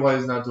contributing to why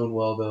he's not doing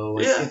well, though.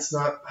 Like, Yeah. It's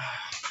not.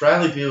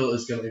 Bradley Beal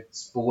is going to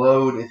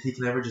explode if he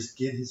can ever just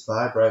get his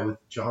vibe right with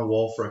John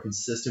Wall for a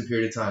consistent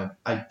period of time.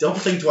 I don't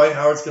think Dwight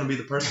Howard's going to be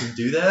the person to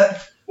do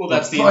that. Well,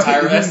 that's the Fucking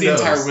entire who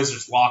knows?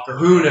 Wizards locker room.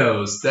 Who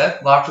knows?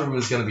 That locker room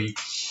is going to be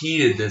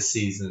heated this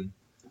season.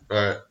 All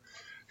right.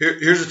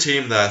 Here's a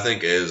team that I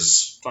think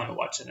is Fun to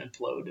watch it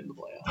implode in the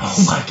playoffs.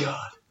 Oh my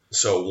god.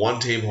 so one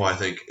team who I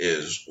think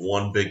is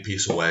one big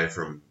piece away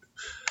from.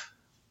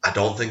 I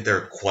don't think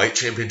they're quite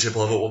championship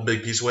level one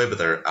big piece away, but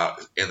they're out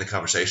in the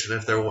conversation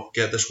if they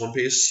get this one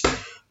piece.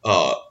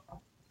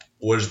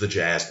 What is the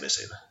Jazz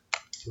missing?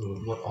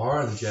 What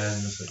are the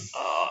Jazz missing?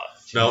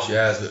 No.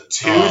 Jazz.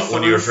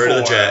 When you refer to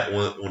the four.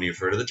 Jazz, when you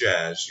refer to the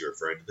Jazz, you're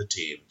referring to the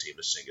team. Team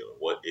is singular.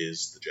 What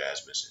is the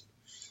Jazz missing?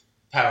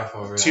 Power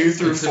forward. 2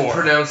 through It's a 4.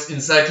 pronounced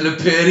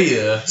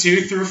encyclopedia.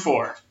 2 through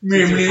 4. I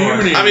mean,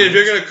 if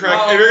you're gonna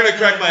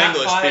crack my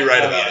English, be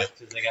right about it.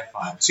 Because they got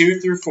 5. 2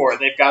 through 4.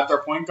 They've got their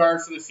point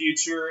guard for the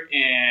future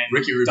in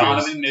Ricky Rubio's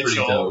Donovan pretty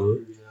Mitchell. dope.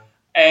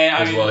 And I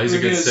As mean, well, he's a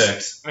good Rubio's-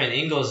 6. I mean,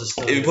 Ingles is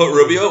still. If you put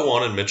Rubio at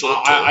 1 and Mitchell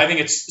at 2. I think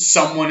it's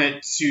someone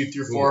at 2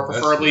 through 4, Ooh, that's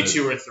preferably good.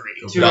 2 or 3.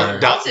 Two.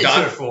 I'd say 2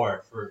 Don- or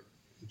 4 for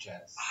the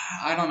Jazz.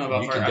 I don't know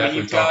about You her. can I mean,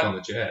 definitely you've talk got on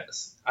the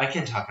Jazz. I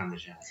can talk on the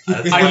Jazz.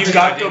 you've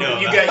got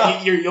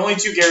your only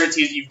 2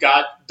 guarantees. You've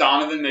got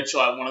Donovan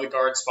Mitchell at one of the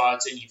guard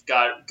spots, and you've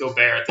got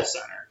Gobert at the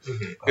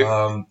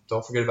center.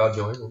 Don't forget about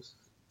Joe Ingles.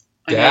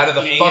 I mean, Dad of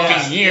the yeah,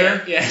 fucking yeah,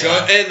 year.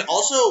 Yeah. And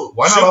also,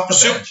 Why not off the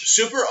bench?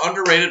 super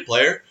underrated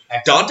player,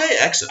 Dante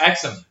Exum.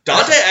 Exum.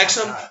 Dante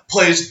Exum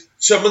plays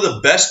some of the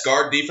best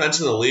guard defense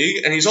in the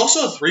league, and he's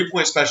also a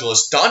 3-point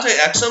specialist. Dante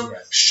Exum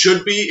Yes.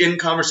 should be in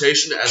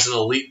conversation as an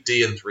elite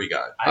D and 3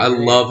 guy. I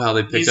agree. love how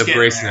they He's picked up getting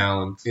Grayson there.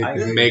 Allen. I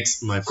agree. It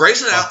makes my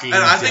Grayson Allen, fucking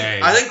and day.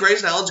 I think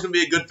Grayson Allen's going to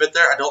be a good fit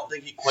there. I don't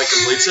think he quite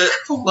completes it.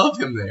 I love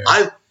him there.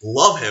 I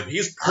love him.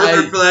 He's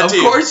perfect for that of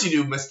team. Of course you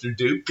do, Mr.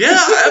 Duke. Yeah,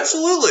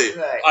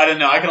 absolutely. I don't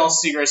know. I could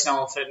also see Grayson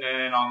Allen fitting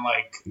in on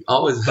like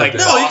Always like have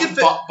No, that. he can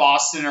fit-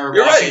 Boston or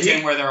You're right,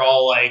 Washington, where they're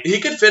all like.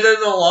 He could fit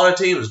in a lot of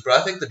teams, but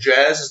I think the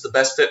Jazz is the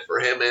best fit for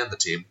him and the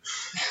team.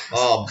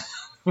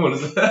 What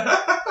is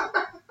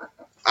that?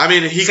 I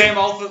mean,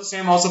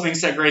 Sam also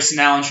thinks that Grayson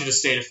Allen should have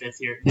stayed a 5th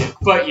year,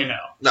 but you know.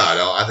 No,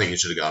 I think he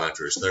should have gone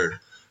after his 3rd.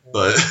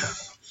 But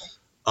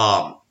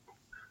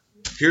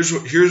here's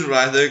what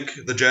I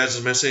think the Jazz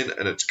is missing,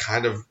 and it's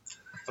kind of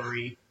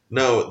 3.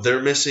 no,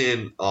 they're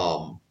missing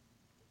a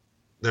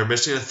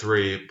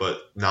 3,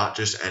 but not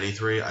just any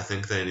 3. I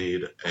think they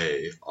need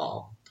a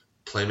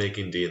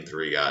playmaking D and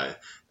 3 guy,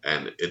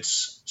 and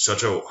it's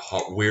such a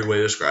weird way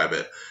to describe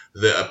it.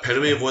 The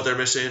epitome of what they're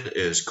missing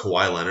is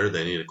Kawhi Leonard.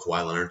 They need a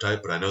Kawhi Leonard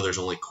type, but I know there's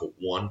only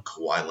one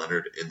Kawhi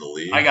Leonard in the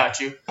league. I got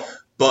you. I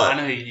But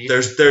know who you need.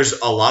 there's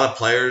a lot of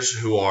players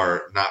who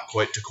are not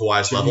quite to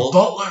Kawhi's level,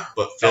 Butler.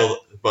 but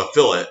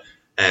fill it.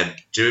 And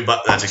Jimmy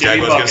Butler. That's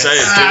exactly Jimmy what I was gonna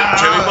say.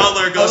 Buckets. Jimmy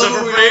Butler goes I up love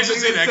for when free we all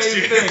agency think the next same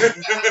year.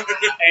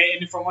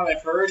 thing. And from what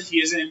I've heard,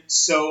 he isn't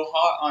so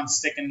hot on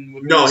sticking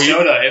with No,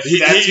 Minnesota. If he-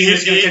 that he- team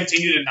is going he- to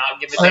continue to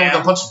not give a Playing with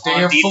damn a bunch of on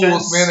damn defense,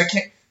 fools, man. They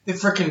can't. They're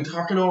freaking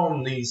talking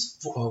on these.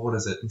 What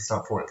is it? It's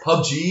not for it.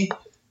 PUBG.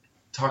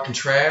 Talking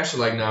trash.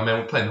 They're like, nah, man,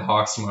 we're playing the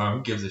Hawks tomorrow.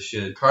 Who gives a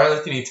shit? Carl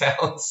Anthony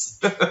Towns.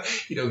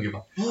 He don't give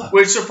a fuck.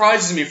 which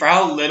surprises me for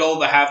how little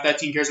the half that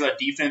team cares about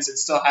defense and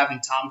still having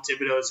Tom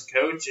Thibodeau as a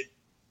coach.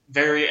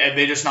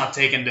 They're just not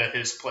taken to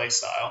his play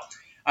style.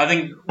 I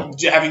think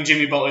having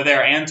Jimmy Butler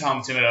there and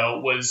Tom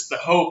Thibodeau was the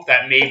hope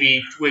that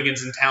maybe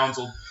Wiggins and Towns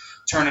will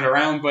turn it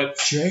around, but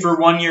Jay, for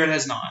 1 year it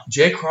has not.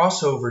 Jay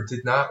Crossover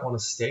did not want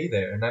to stay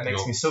there, and that makes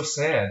No. me so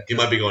sad. He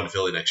might be going to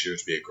Philly next year,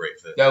 which would be a great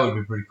fit. That would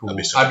be pretty cool. That'd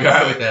be so I'd be cool.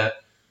 alright with that.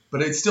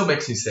 But it still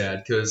makes me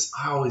sad because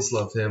I always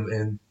loved him,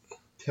 and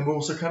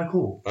Timberwolves are kind of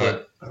cool. But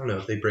Alright. I don't know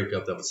if they break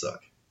up, that would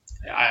suck.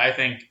 I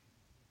think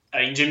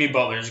Jimmy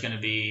Butler is going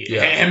to be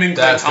Yeah, him and Klay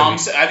that's gonna be-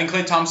 Thompson. I think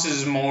Klay Thompson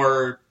is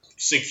more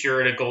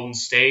secured at Golden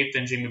State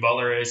than Jimmy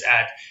Butler is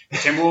at the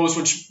Timberwolves,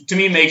 which to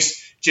me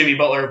makes Jimmy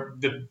Butler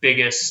the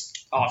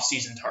biggest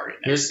offseason target.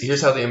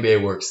 Here's how the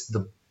NBA works.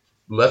 The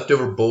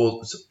leftover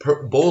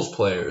Bulls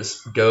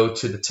players go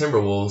to the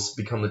Timberwolves,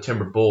 become the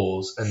Timber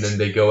Bulls, and then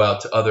they go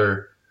out to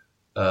other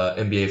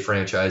NBA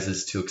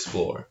franchises to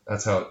explore.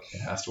 That's how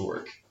it has to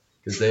work.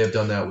 Because they have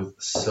done that with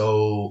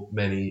so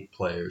many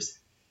players.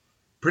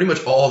 Pretty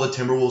much all the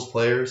Timberwolves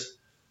players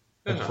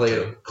have That's not played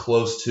true.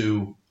 close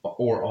to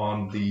or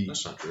on the.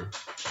 That's not true.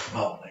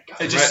 Oh my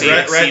god! It just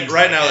Right, seems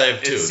right like now it. they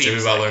have It two: seems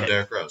Jimmy Butler like and it.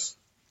 Derrick Rose.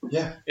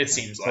 Yeah, It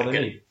seems that's all like they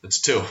it. need.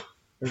 It's two.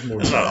 There's more.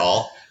 That's than not that.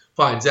 all.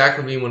 Fine, Zach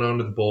LaVine went on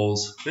to the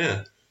Bulls.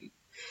 Yeah.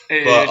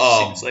 It But,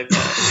 just seems like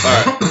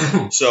that.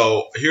 All right.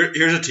 So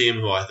here's a team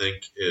who I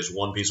think is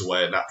one piece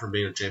away, not from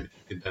being a champion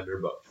contender,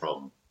 but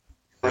from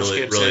really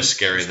Gibson.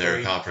 scaring their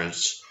Scary.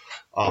 conference.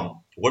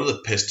 What are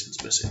the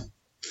Pistons missing?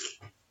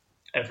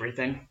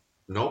 Everything.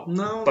 Nope.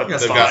 No, But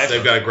They've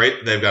got a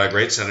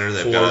great center.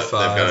 They've 4 got or they've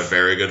got a 5.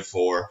 very good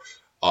 4.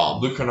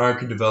 Luke Kennard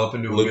could develop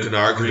into a Luke good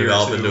Kennard can 3 or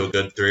develop 2. into a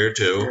good 3 or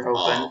 2. They're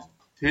hoping.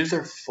 Who's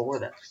their 4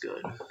 that's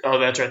good? Oh,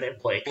 that's right. They have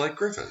Blake. Blake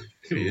Griffin.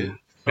 Yeah.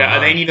 Yeah,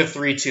 they need a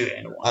 3-2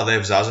 and 1. They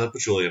have Zaza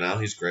Pachulia now.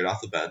 He's great off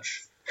the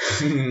bench.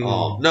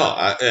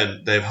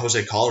 And they have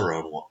Jose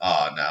Calderon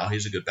now.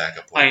 He's a good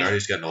backup point guard.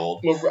 He's getting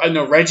old. Well,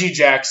 no, Reggie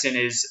Jackson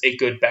is a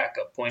good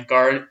backup point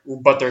guard,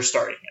 but they're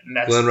starting him. And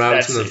that's, Glenn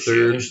Robinson that's the the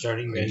issue. third. They're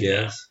starting I bench.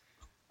 guess.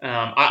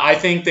 I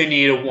think they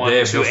need a 1, They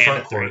have 2, no and a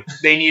front 3. court.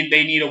 They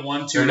need a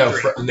 1, 2, Or and no a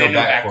 3. front- no They need no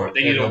backcourt. backcourt.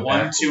 They They need have a no 1,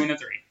 backcourt. 2, and a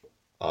 3.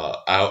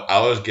 I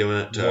was giving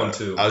it to 1,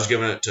 2. I was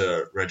giving it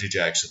to Reggie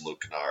Jackson,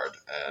 Luke Kennard,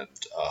 and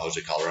Jose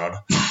Calderon.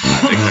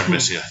 I think they're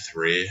missing a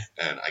 3,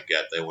 and I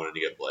get they wanted to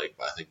get Blake,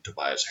 but I think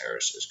Tobias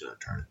Harris is going to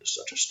turn into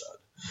such a stud.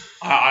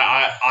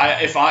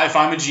 If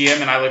I'm a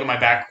GM and I look at my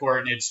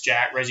backcourt and it's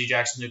Reggie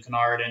Jackson, Luke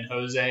Kennard, and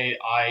Jose,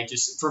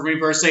 for me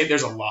personally,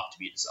 there's a lot to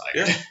be desired.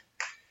 Yeah.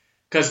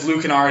 Because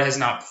Luke Kennard has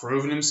not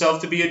proven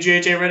himself to be a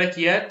JJ Redick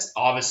yet.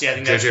 Obviously, I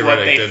think that's JJ what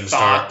Redick they didn't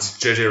thought.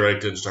 start. JJ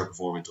Redick didn't start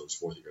performing until his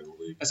 4th year in the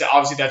league. I said,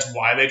 obviously, that's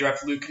why they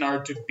drafted Luke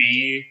Kennard to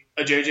be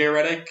a JJ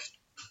Redick.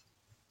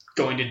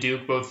 Going to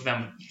Duke, both of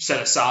them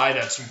set aside.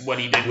 That's what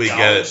he did. We in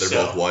get it. college, They're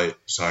so. both white.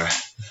 Sorry.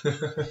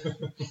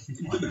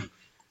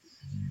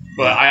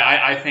 But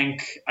I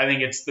think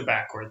it's the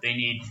backcourt. They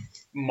need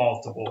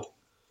multiple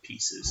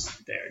pieces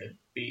there to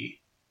be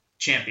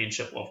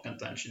championship level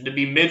contention. To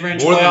be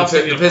mid-range More than playoffs.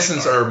 the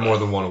Pistons are more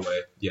than one away.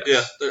 Yes.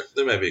 Yeah,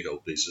 there may be a couple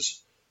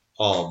pieces.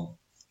 All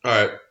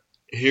right.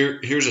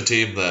 Here's a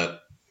team that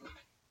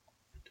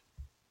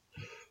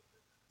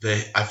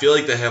I feel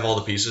like they have all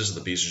the pieces, and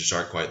the pieces just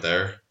aren't quite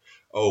there.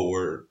 Oh,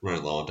 we're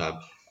running low on time.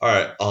 All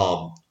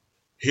right.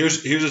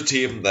 Here's a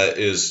team that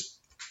is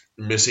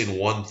missing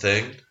one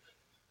thing,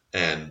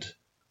 and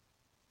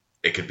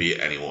it could be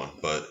anyone.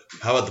 But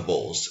how about the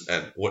Bulls?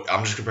 And what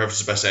I'm just gonna preface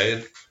this by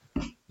saying,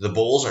 the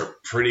Bulls are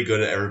pretty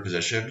good at every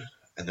position,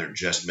 and they're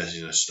just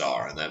missing a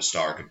star, and that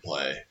star could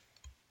play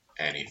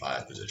any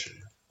 5 position,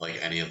 like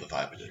any of the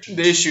 5 positions.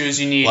 The issue is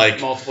you need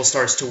multiple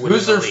starts to win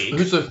Who's the their league.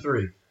 Who's their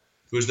 3?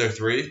 Who's their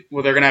 3?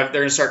 Well, they're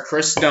gonna start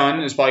Chris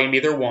Dunn is probably gonna be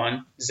their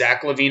 1.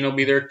 Zach LaVine will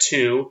be their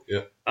 2.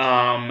 Yep.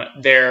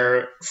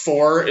 Their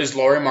 4 is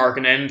Lauri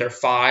Markkanen. Their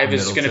 5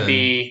 is gonna Middleton.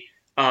 be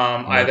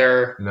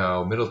either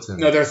Middleton.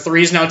 no. Their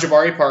 3 is now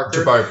Jabari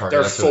Parker. Jabari Parker.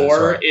 Their that's what it is, 4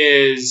 sorry.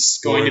 is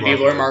going to be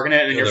Lauri Markkanen,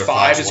 and And your their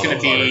 5 5's is going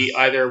to Wendell be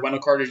either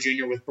Wendell Carter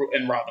Jr.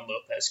 and Robin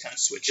Lopez, kind of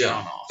switching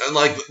on off.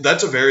 And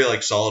that's a very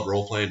solid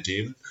role playing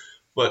team.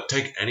 But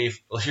take any.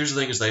 Here's the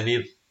thing: is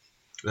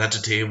that's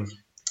a team.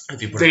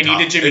 If you put They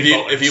need a Jimmy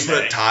Butler if you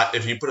put stay.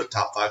 if you put a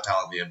top 5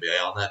 talent in the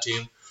NBA on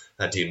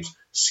that team's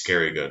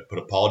scary good. Put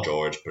a Paul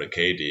George, put a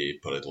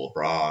KD, put a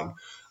LeBron,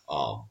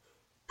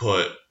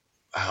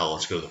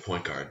 let's go to the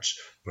point guards.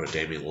 Put a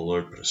Damian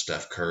Lillard, put a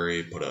Steph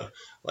Curry, put a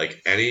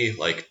any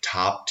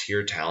top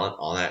tier talent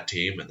on that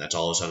team, and that's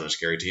all of a sudden a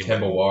scary team.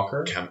 Kemba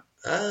Walker.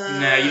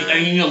 Nah,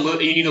 you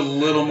need a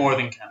little more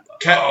than Kemba.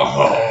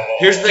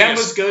 Here's the thing: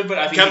 Kemba's good, but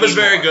I think Kemba's you need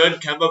very more.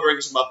 good. Kemba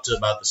brings him up to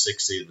about the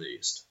 6th seed in the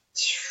East.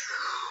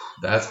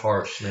 That's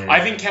harsh, man.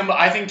 I think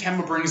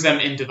Kemba brings them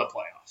into the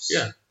playoffs.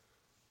 Yeah.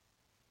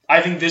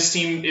 I think this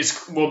team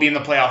will be in the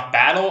playoff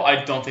battle.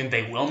 I don't think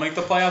they will make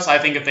the playoffs. I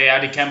think if they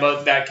added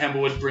Kemba, that Kemba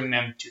would bring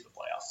them to the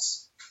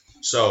playoffs.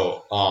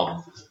 So,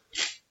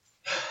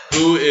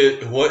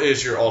 what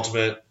is your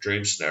ultimate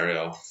dream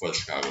scenario for the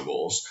Chicago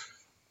Bulls?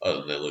 Other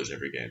than they lose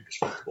every game because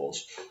fuck the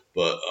Bulls.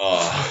 But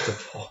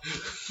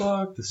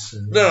Fuck the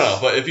Suns. no.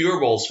 But if you were a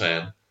Bulls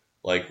fan,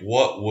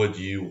 what would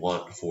you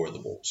want for the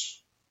Bulls?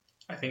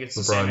 I think it's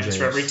the LeBron same answer for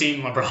James. every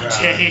team. LeBron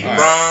LeBron. James.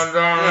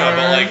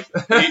 Alright.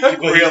 Yeah,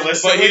 but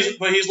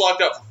Realistically? he's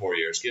locked up for 4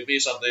 years. Give me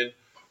something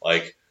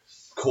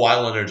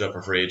Kawhi Leonard's up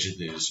for free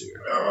agency this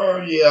year.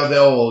 Yeah,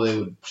 they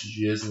would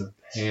jizz in their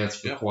pants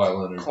for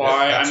Kawhi Leonard.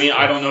 Kawhi. I mean,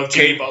 I don't know if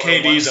Jimmy Butler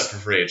KD's wants- up for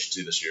free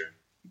agency this year.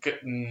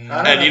 And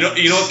And you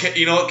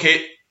know what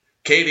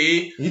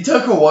KD? He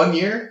took a 1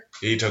 year.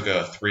 He took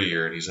a 3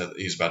 year, and he's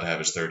about to have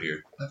his 3rd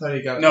year. I thought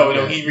he got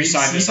No, he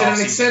resigned this He did an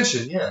offseason.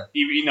 extension. Yeah.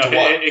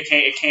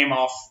 It came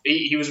off.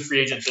 He was a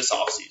free agent this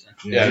offseason.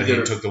 Yeah, he he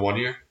did took the 1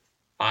 year.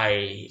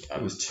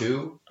 It was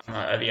 2.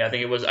 I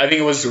think it was. I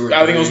think it was 2 or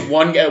 3.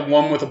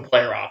 one with a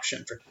player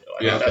option for 2.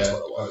 I Yeah, think that's okay,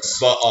 what it was.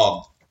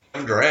 But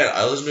Kevin Durant,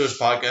 I listened to his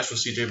podcast with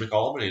CJ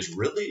McCollum, and he's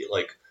really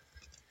like,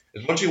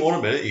 as much as you won't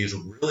admit it, he's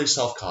really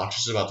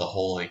self-conscious about the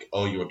whole like,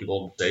 oh, you went to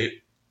Golden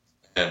State,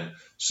 and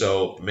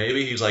so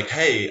maybe he's like,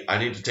 hey, I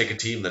need to take a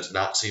team that's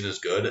not seen as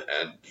good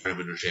and turn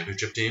them into a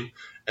championship team,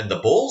 and the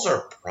Bulls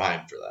are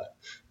primed for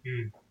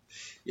that.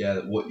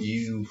 Yeah,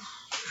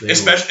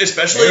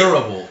 Especially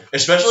terrible.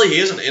 Especially he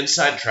has an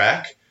inside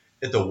track.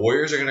 If the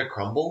Warriors are going to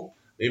crumble,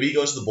 maybe he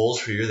goes to the Bulls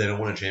for a year, they don't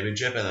win a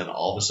championship, and then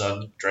all of a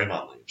sudden,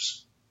 Draymond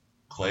leaves.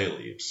 Clay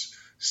leaves.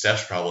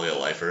 Steph's probably a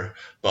lifer.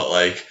 But,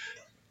 like,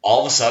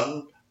 all of a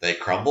sudden, they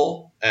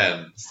crumble,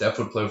 and... Steph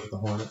would play for the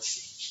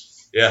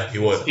Hornets. Yeah, he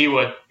would. He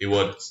would. He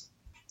would.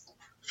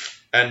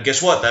 And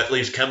guess what? That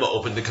leaves Kemba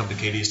open to come to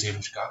KD's team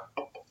in Chicago.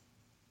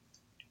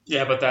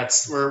 Yeah, but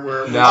that's No,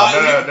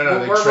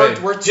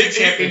 we're two He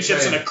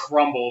championships trade. and a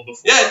crumble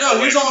before. Yeah, no,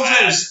 here's all I'm that.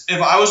 saying is,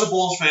 if I was a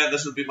Bulls fan,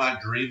 this would be my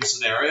dream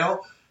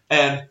scenario,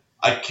 and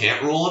I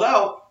can't rule it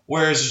out.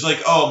 Whereas it's like,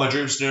 oh, my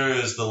dream scenario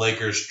is the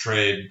Lakers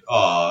trade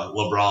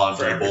LeBron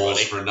For for the Bulls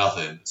everybody. for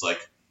nothing. It's like,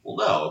 well,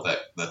 no,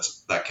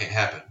 that can't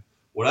happen.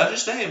 What I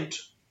just named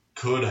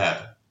could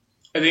happen.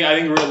 I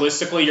think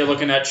realistically, you're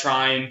looking at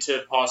trying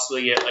to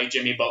possibly get like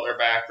Jimmy Butler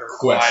back or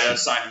Kawhi Question. to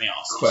sign in the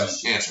offseason.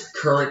 Question. Answer.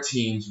 Current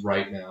teams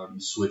right now,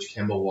 you switch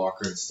Kemba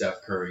Walker and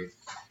Steph Curry.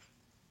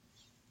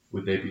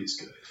 Would they be as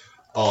good?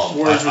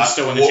 Warriors would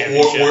still win the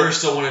championship. Warriors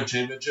still win a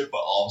championship, but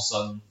all of a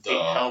sudden A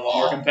hell of a lot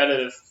more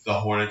competitive the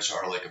Hornets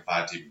are like a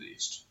 5-team in the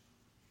East.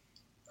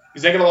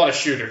 because they got a lot of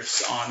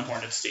shooters on the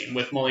Hornets team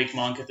with Malik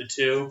Monk at the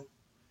 2.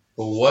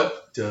 But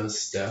what does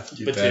Steph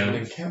do But better two.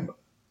 than Kemba?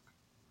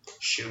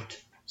 Shoot.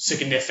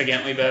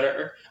 Significantly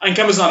better. I mean,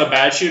 Kemba's not a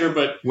bad shooter,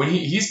 but When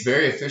he's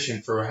very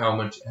efficient for how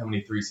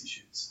many threes he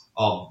shoots.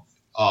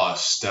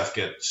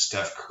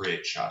 Steph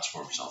creates shots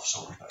for himself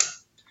so much better.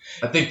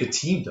 I think the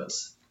team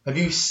does. Have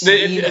you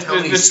seen how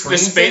many the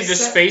screens they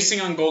set?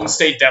 spacing on Golden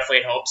State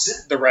definitely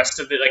helps the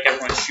rest of it. Like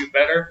everyone shoot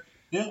better.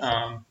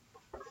 Yeah.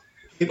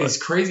 It's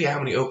crazy how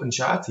many open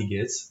shots he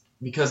gets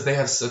because they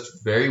have such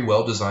very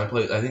well designed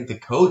plays. I think the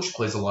coach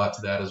plays a lot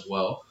to that as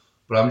well.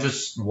 But I'm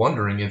just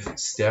wondering if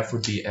Steph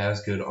would be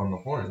as good on the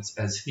Hornets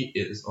as he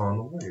is on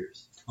the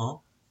Warriors. Huh?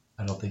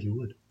 I don't think he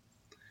would.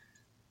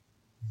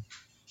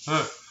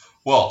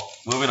 Well,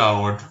 moving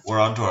onward, we're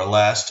on to our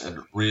last and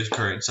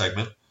recurring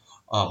segment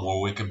where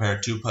we compare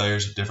two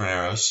players of different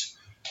eras.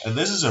 And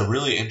this is a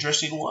really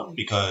interesting one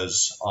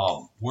because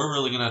we're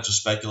really going to have to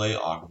speculate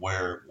on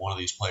where one of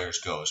these players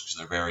goes because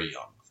they're very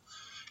young.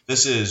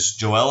 This is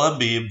Joel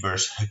Embiid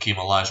versus Hakeem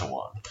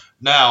Olajuwon.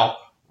 Now,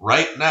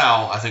 right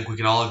now, I think we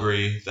can all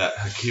agree that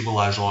Hakeem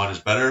Olajuwon is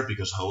better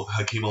because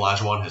Hakeem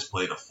Olajuwon has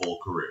played a full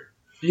career.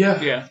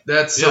 Yeah.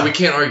 So we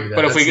can't argue that.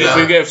 But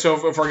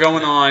if we're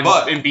going on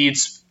But-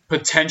 Embiid's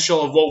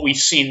potential of what we've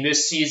seen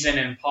this season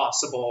and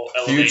possible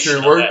elevation future,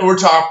 of we're that.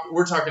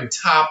 we're talking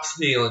top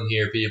ceiling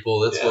here,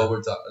 people. That's Yeah. what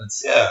we're talking.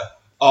 Yeah.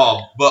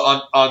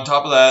 But on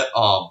top of that,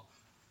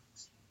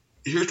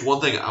 here's one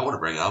thing I want to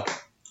bring up.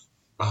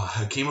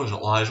 Hakeem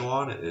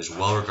Olajuwon is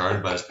well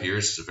regarded by his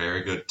peers as a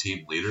very good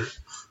team leader.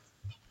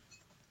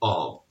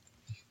 Joel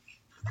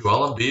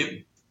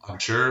Embiid, I'm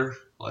sure,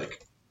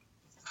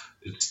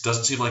 it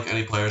doesn't seem like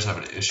any players have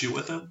an issue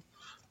with him.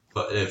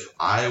 But if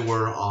I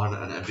were on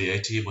an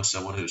NBA team with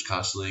someone who's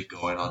constantly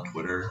going on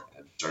Twitter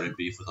and starting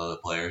beef with other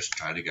players,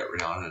 trying to get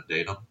Rihanna to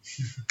date him,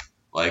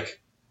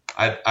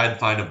 I'd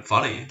find him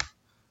funny,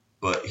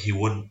 but he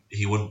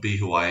wouldn't be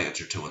who I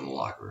answer to in the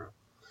locker room.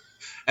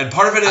 And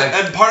part of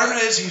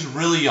it is he's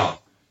really young.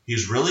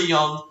 He's really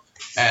young,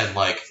 and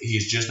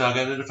he's just now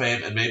getting into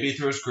fame, and maybe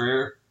through his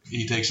career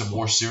he takes a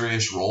more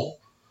serious role.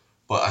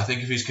 But I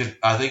think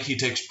he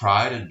takes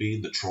pride in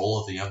being the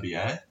troll of the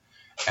NBA.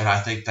 And I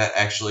think that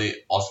actually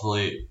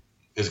ultimately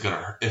is going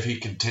to, if he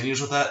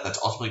continues with that, that's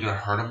ultimately going to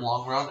hurt him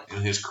long run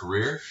in his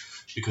career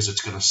because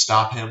it's going to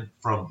stop him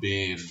from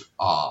being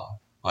a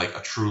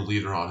true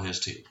leader on his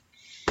team.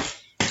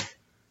 I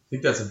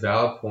think that's a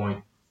valid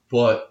point,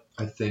 but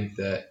I think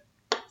that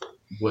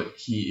what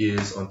he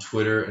is on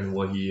Twitter and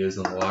what he is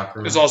in the locker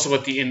room It's also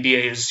what the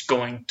NBA is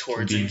going can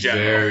towards be in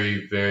general.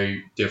 very,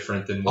 very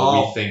different than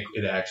what we think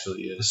it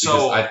actually is. So-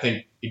 Because I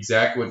think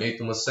exactly what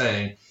Nathan was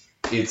saying.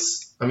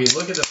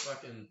 Look at the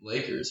fucking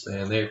Lakers,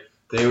 man.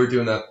 They were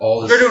doing that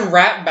all this. They're doing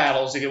rap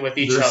battles to get with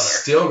each They're other.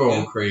 still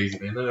going crazy,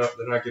 man. They're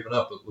not giving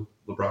up. But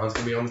LeBron's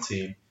gonna be on the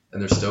team,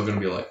 and they're still gonna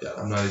be like that.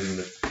 I'm not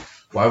even.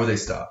 Why would they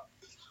stop?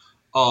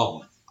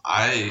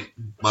 Is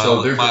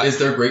Is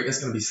their greatness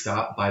gonna be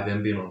stopped by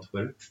them being on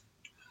Twitter?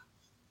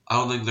 I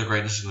don't think their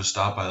greatness is going to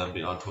stop by them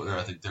being on Twitter.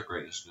 I think their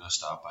greatness is going to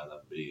stop by them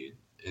being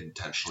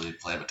intentionally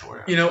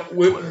inflammatory. You know,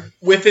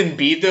 with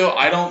Embiid though,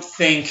 I don't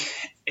think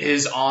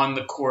his on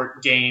the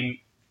court game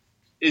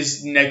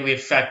is negatively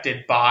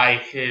affected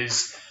by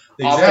his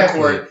off the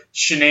court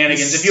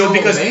shenanigans. It's so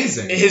Because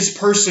amazing. his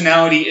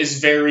personality is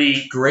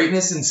very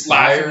Greatness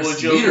inspires laughable,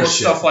 joke, or leadership.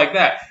 stuff like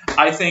that.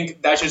 I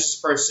think that's just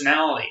his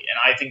personality, and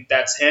I think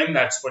that's him.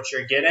 That's what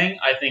you're getting.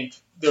 I think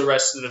the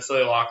rest of the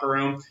Philly locker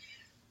room,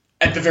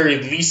 at the very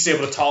least, is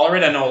able to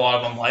tolerate. I know a lot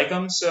of them like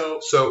him.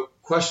 So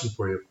question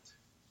for you.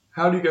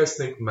 How do you guys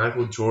think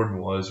Michael Jordan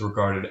was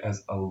regarded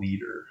as a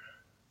leader?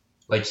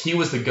 Like, he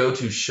was the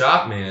go-to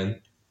shot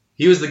man.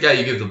 He was the guy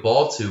you give the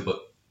ball to, but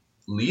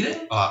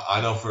leading?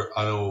 I know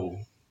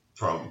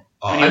from.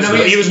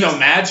 he was no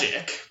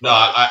magic. No,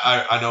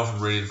 I know from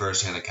reading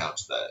first-hand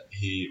accounts that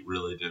he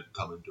really didn't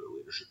come into a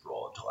leadership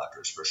role until after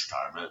his first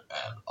retirement,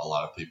 and a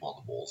lot of people on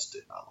the Bulls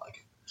did not like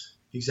him.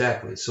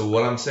 Exactly. So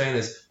what I'm saying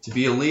is, to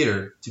be a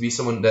leader, to be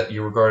someone that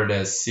you're regarded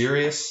as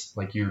serious,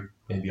 like you're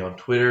maybe on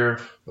Twitter,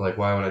 you're like,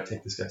 why would I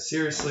take this guy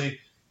seriously?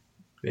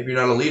 Maybe you're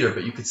not a leader,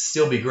 but you could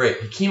still be great.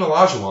 Hakeem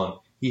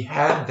Olajuwon, he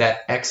had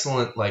that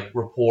excellent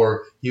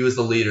rapport. He was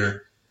the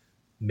leader.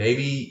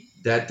 Maybe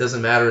that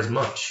doesn't matter as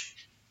much.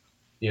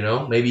 You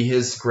know, maybe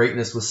his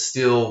greatness was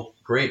still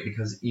great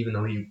because even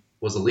though he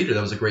was a leader,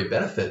 that was a great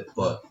benefit.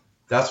 But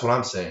that's what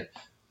I'm saying.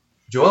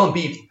 Joel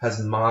Embiid has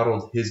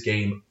modeled his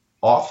game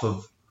off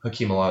of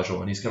Hakeem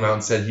Olajuwon. He's come out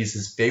and said he's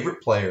his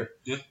favorite player.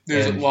 Yeah.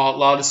 There's a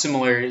lot of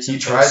similarities. He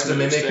tries to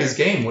mimic his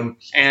game when,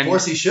 of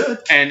course, he should.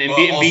 And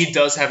Embiid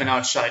does have an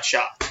outside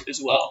shot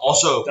as well.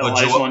 Also, that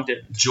Olajuwon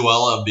didn't.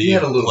 Joel Embiid He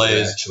had a little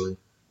plays. bit, actually.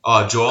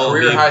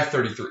 Career high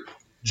 33.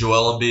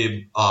 Joel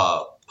Embiid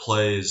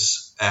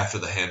plays after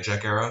the hand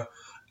check era,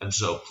 and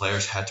so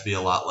players had to be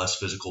a lot less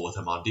physical with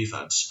him on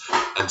defense.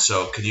 And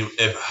so,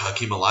 if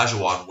Hakeem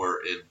Olajuwon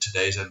were in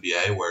today's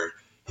NBA, where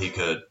he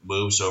could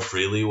move so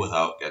freely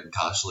without getting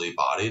constantly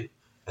bodied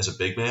as a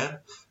big man,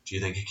 do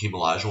you think Hakeem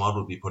Olajuwon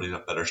would be putting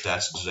up better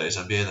stats in today's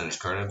NBA than his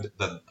current?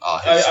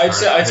 I'd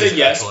say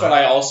yes, but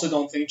I also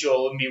don't think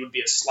Joel Embiid would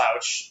be a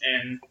slouch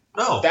in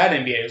that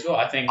NBA as well.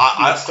 I think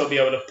he would still be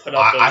able to put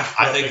up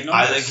big numbers.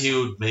 I think he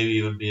would maybe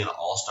even be an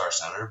all-star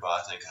center, but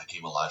I think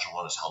Hakeem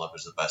Olajuwon is held up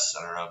as the best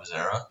center of his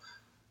era,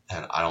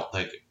 and I don't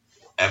think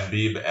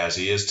Embiid, as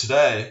he is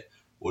today,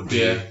 would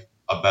be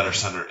a better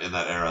center in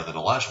that era than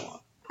Olajuwon.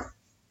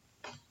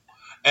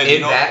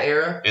 And that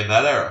era? In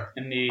that era.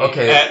 And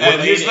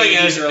here's the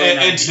thing is, in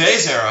 90s.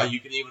 today's era, you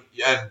can even,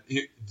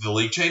 the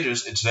league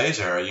changes. In today's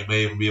era, you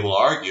may even be able to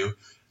argue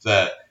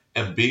that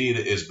Embiid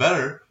is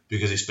better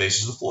because he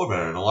spaces the floor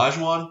better. And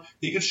Olajuwon,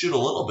 he can shoot a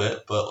little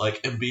bit, but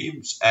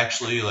Embiid's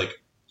actually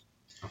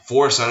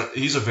for center,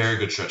 he's a very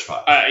good stretch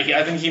five.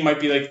 I think he might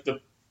be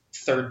the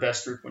third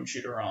best 3-point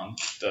shooter on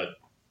the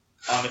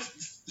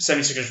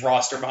 76ers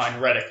roster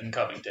behind Redick and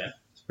Covington.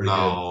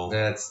 No,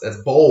 that's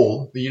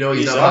bold. He's not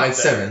behind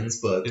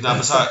Simmons, but he's not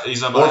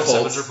behind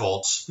Simmons or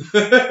Fultz.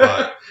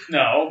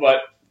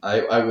 But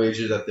I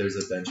wager that there's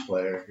a bench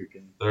player who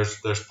can. There's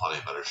plenty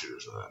of better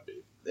shooters than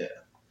Embiid. Yeah.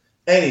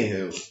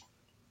 Anywho,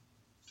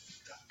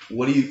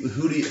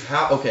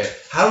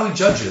 how do we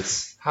judge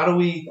this?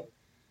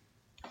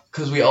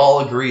 Because we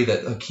all agree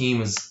that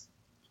Hakeem is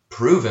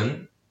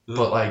proven,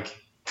 but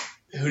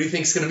who do you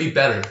think is going to be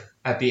better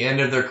at the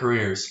end of their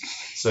careers?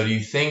 So do you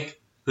think?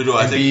 Who do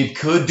I think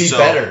could be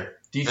better?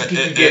 Do you think he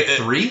could get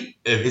 3?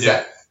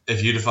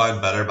 If you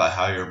define better by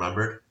how you're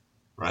remembered,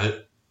 right?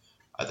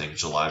 I think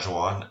it's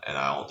Olajuwon, and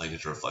I don't think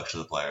it's a reflection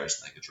of the players.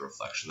 I think it's a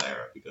reflection of the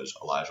era because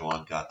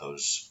Olajuwon got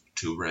those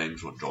 2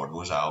 rings when Jordan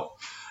was out,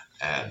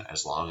 and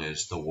as long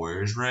as the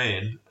Warriors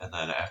reign, and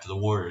then after the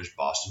Warriors,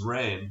 Boston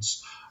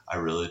reigns, I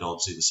really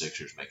don't see the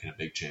Sixers making a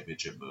big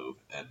championship move,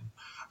 and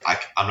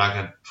I'm not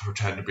going to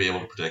pretend to be able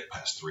to predict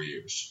past 3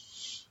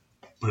 years,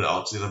 but I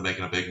don't see them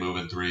making a big move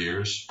in 3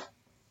 years.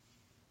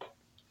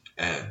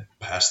 And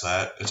past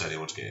that, it's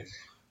anyone's game.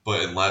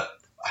 But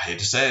I hate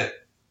to say it,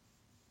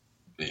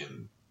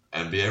 in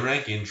NBA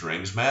rankings,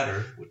 rings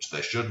matter, which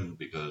they shouldn't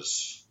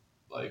because,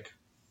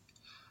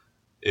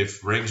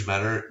 if rings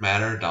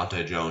matter,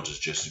 Dante Jones is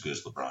just as good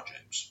as LeBron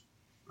James,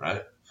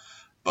 right?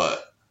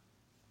 But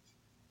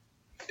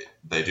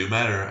they do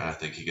matter, and I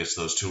think he gets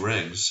those 2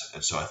 rings,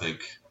 and so I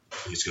think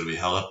he's going to be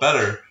held up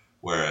better,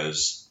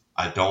 whereas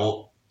I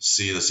don't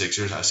see the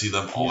Sixers. I see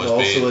them always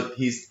being...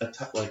 He's a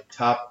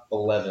top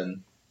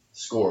 11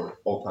 scorer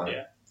all time.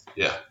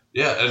 Yeah,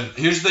 and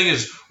here's the thing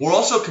is, we're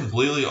also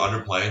completely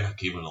underplaying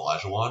Hakeem and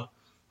Olajuwon.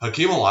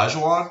 Hakeem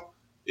Olajuwon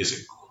is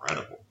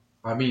incredible.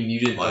 I mean, you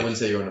didn't. I wouldn't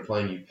say you were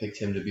underplaying. You picked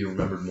him to be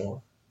remembered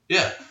more.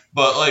 Yeah,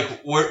 but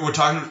we're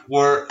talking.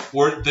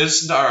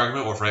 This entire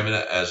argument we're framing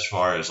it as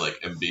far as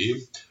Embiid.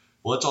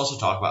 Well, let's also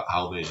talk about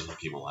how amazing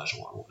Hakeem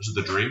Olajuwon was. Is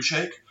it the Dream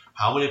Shake?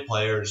 How many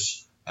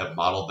players have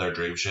modeled their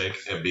Dream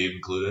Shake, Embiid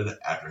included,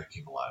 after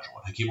Hakeem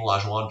Olajuwon? Hakeem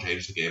Olajuwon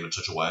changed the game in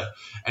such a way,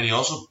 and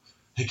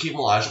Hakeem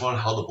Olajuwon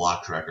held the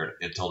blocked record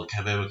until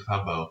Dikembe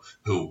Mutombo,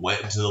 who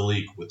went into the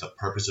league with the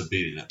purpose of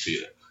beating it,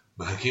 beat it.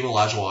 But Hakeem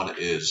Olajuwon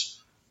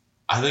is,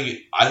 I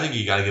think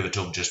you got to give it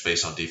to him just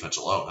based on defense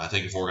alone. I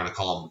think if we're going to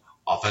call him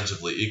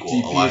offensively equal,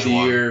 DP of the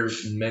year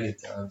many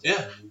times.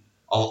 Yeah.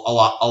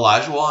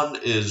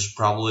 Olajuwon is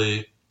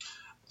probably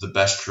the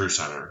best true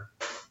center.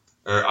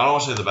 Or I don't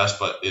want to say the best,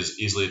 but is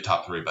easily a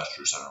top 3 best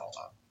true center of all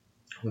time.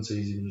 I wouldn't say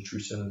he's even a true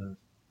center then.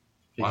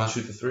 He Why can not?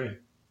 shoot the 3.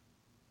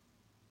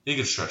 He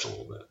can stretch a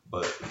little bit,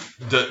 but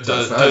That's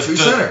not a true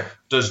center.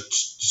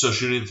 so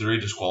shooting 3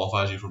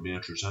 disqualifies you from being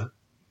a true center?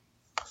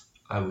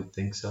 I would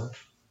think so.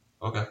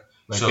 Okay.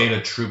 Like So- being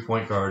a true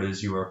point guard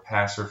is you are a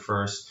passer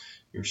first,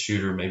 you're a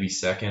shooter maybe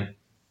second,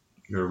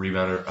 you're a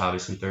rebounder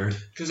obviously third.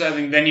 Because I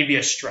think then you'd be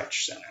a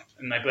stretch center,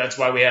 and like that's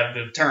why we have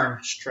the term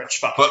stretch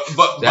 5. But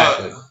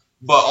Exactly.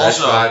 but Stretch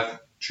also 5,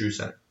 true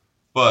center.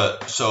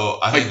 but so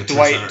I think like the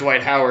true center,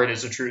 Dwight Howard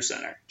is a true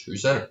center. True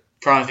center.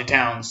 Karl Anthony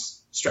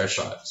Towns stretch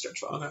Stretch 5. Stretch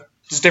 5. Okay.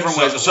 Just different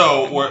ways. Of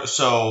looking.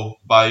 So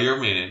by your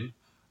meaning,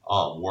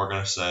 we're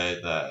gonna say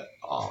that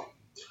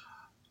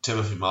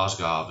Timothy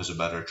Mozgov is a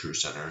better true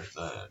center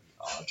than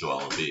Joel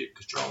Embiid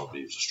because Joel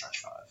Embiid is a stretch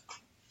 5.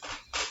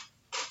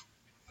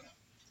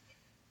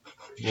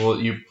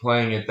 Well, you're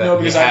playing it that No,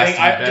 he because has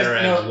I think to be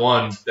better no, at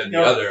one than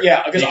no, the other.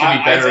 yeah, he because can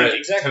be better I think at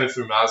exactly.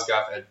 Timothy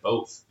Mozgov at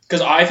both.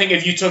 Because I think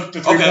if you took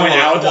the 3 Okay, point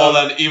out, well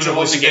then even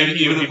Joel if Embiid,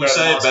 he would we be better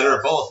say than better Mozgov.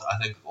 at both, I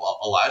think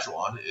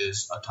Olajuwon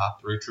is a top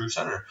 3 true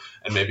center,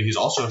 and maybe he's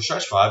also a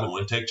stretch 5. And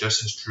when we take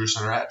just his true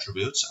center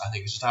attributes, I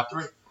think he's a top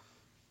 3.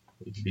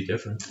 It could be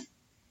different.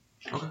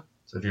 Okay.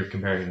 So if you're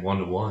comparing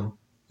 1-to-1,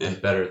 Yeah. he's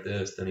better at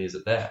this than he is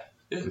at that.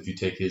 Yeah. If you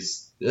take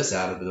This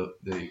out of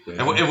the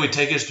equation. And if we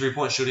take his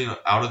 3-point shooting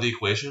out of the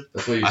equation,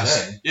 That's what you're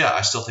saying.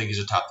 I still think he's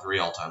a top 3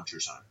 all-time true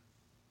center.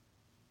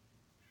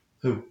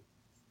 Who?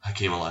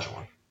 Hakeem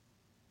Olajuwon.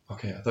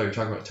 Okay, I thought you were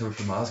talking about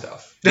Timothy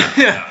Mozgov.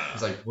 Yeah. I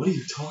was like, what are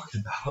you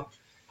talking about?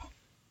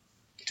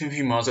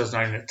 Timothy Mozgov's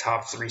not even a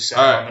top 3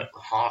 center All right. on the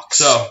Hawks.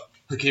 So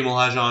Hakeem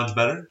Olajuwon's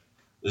better.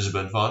 This has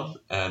been fun,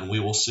 and we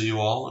will see you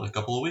all in a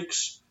couple of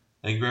weeks.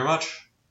 Thank you very much.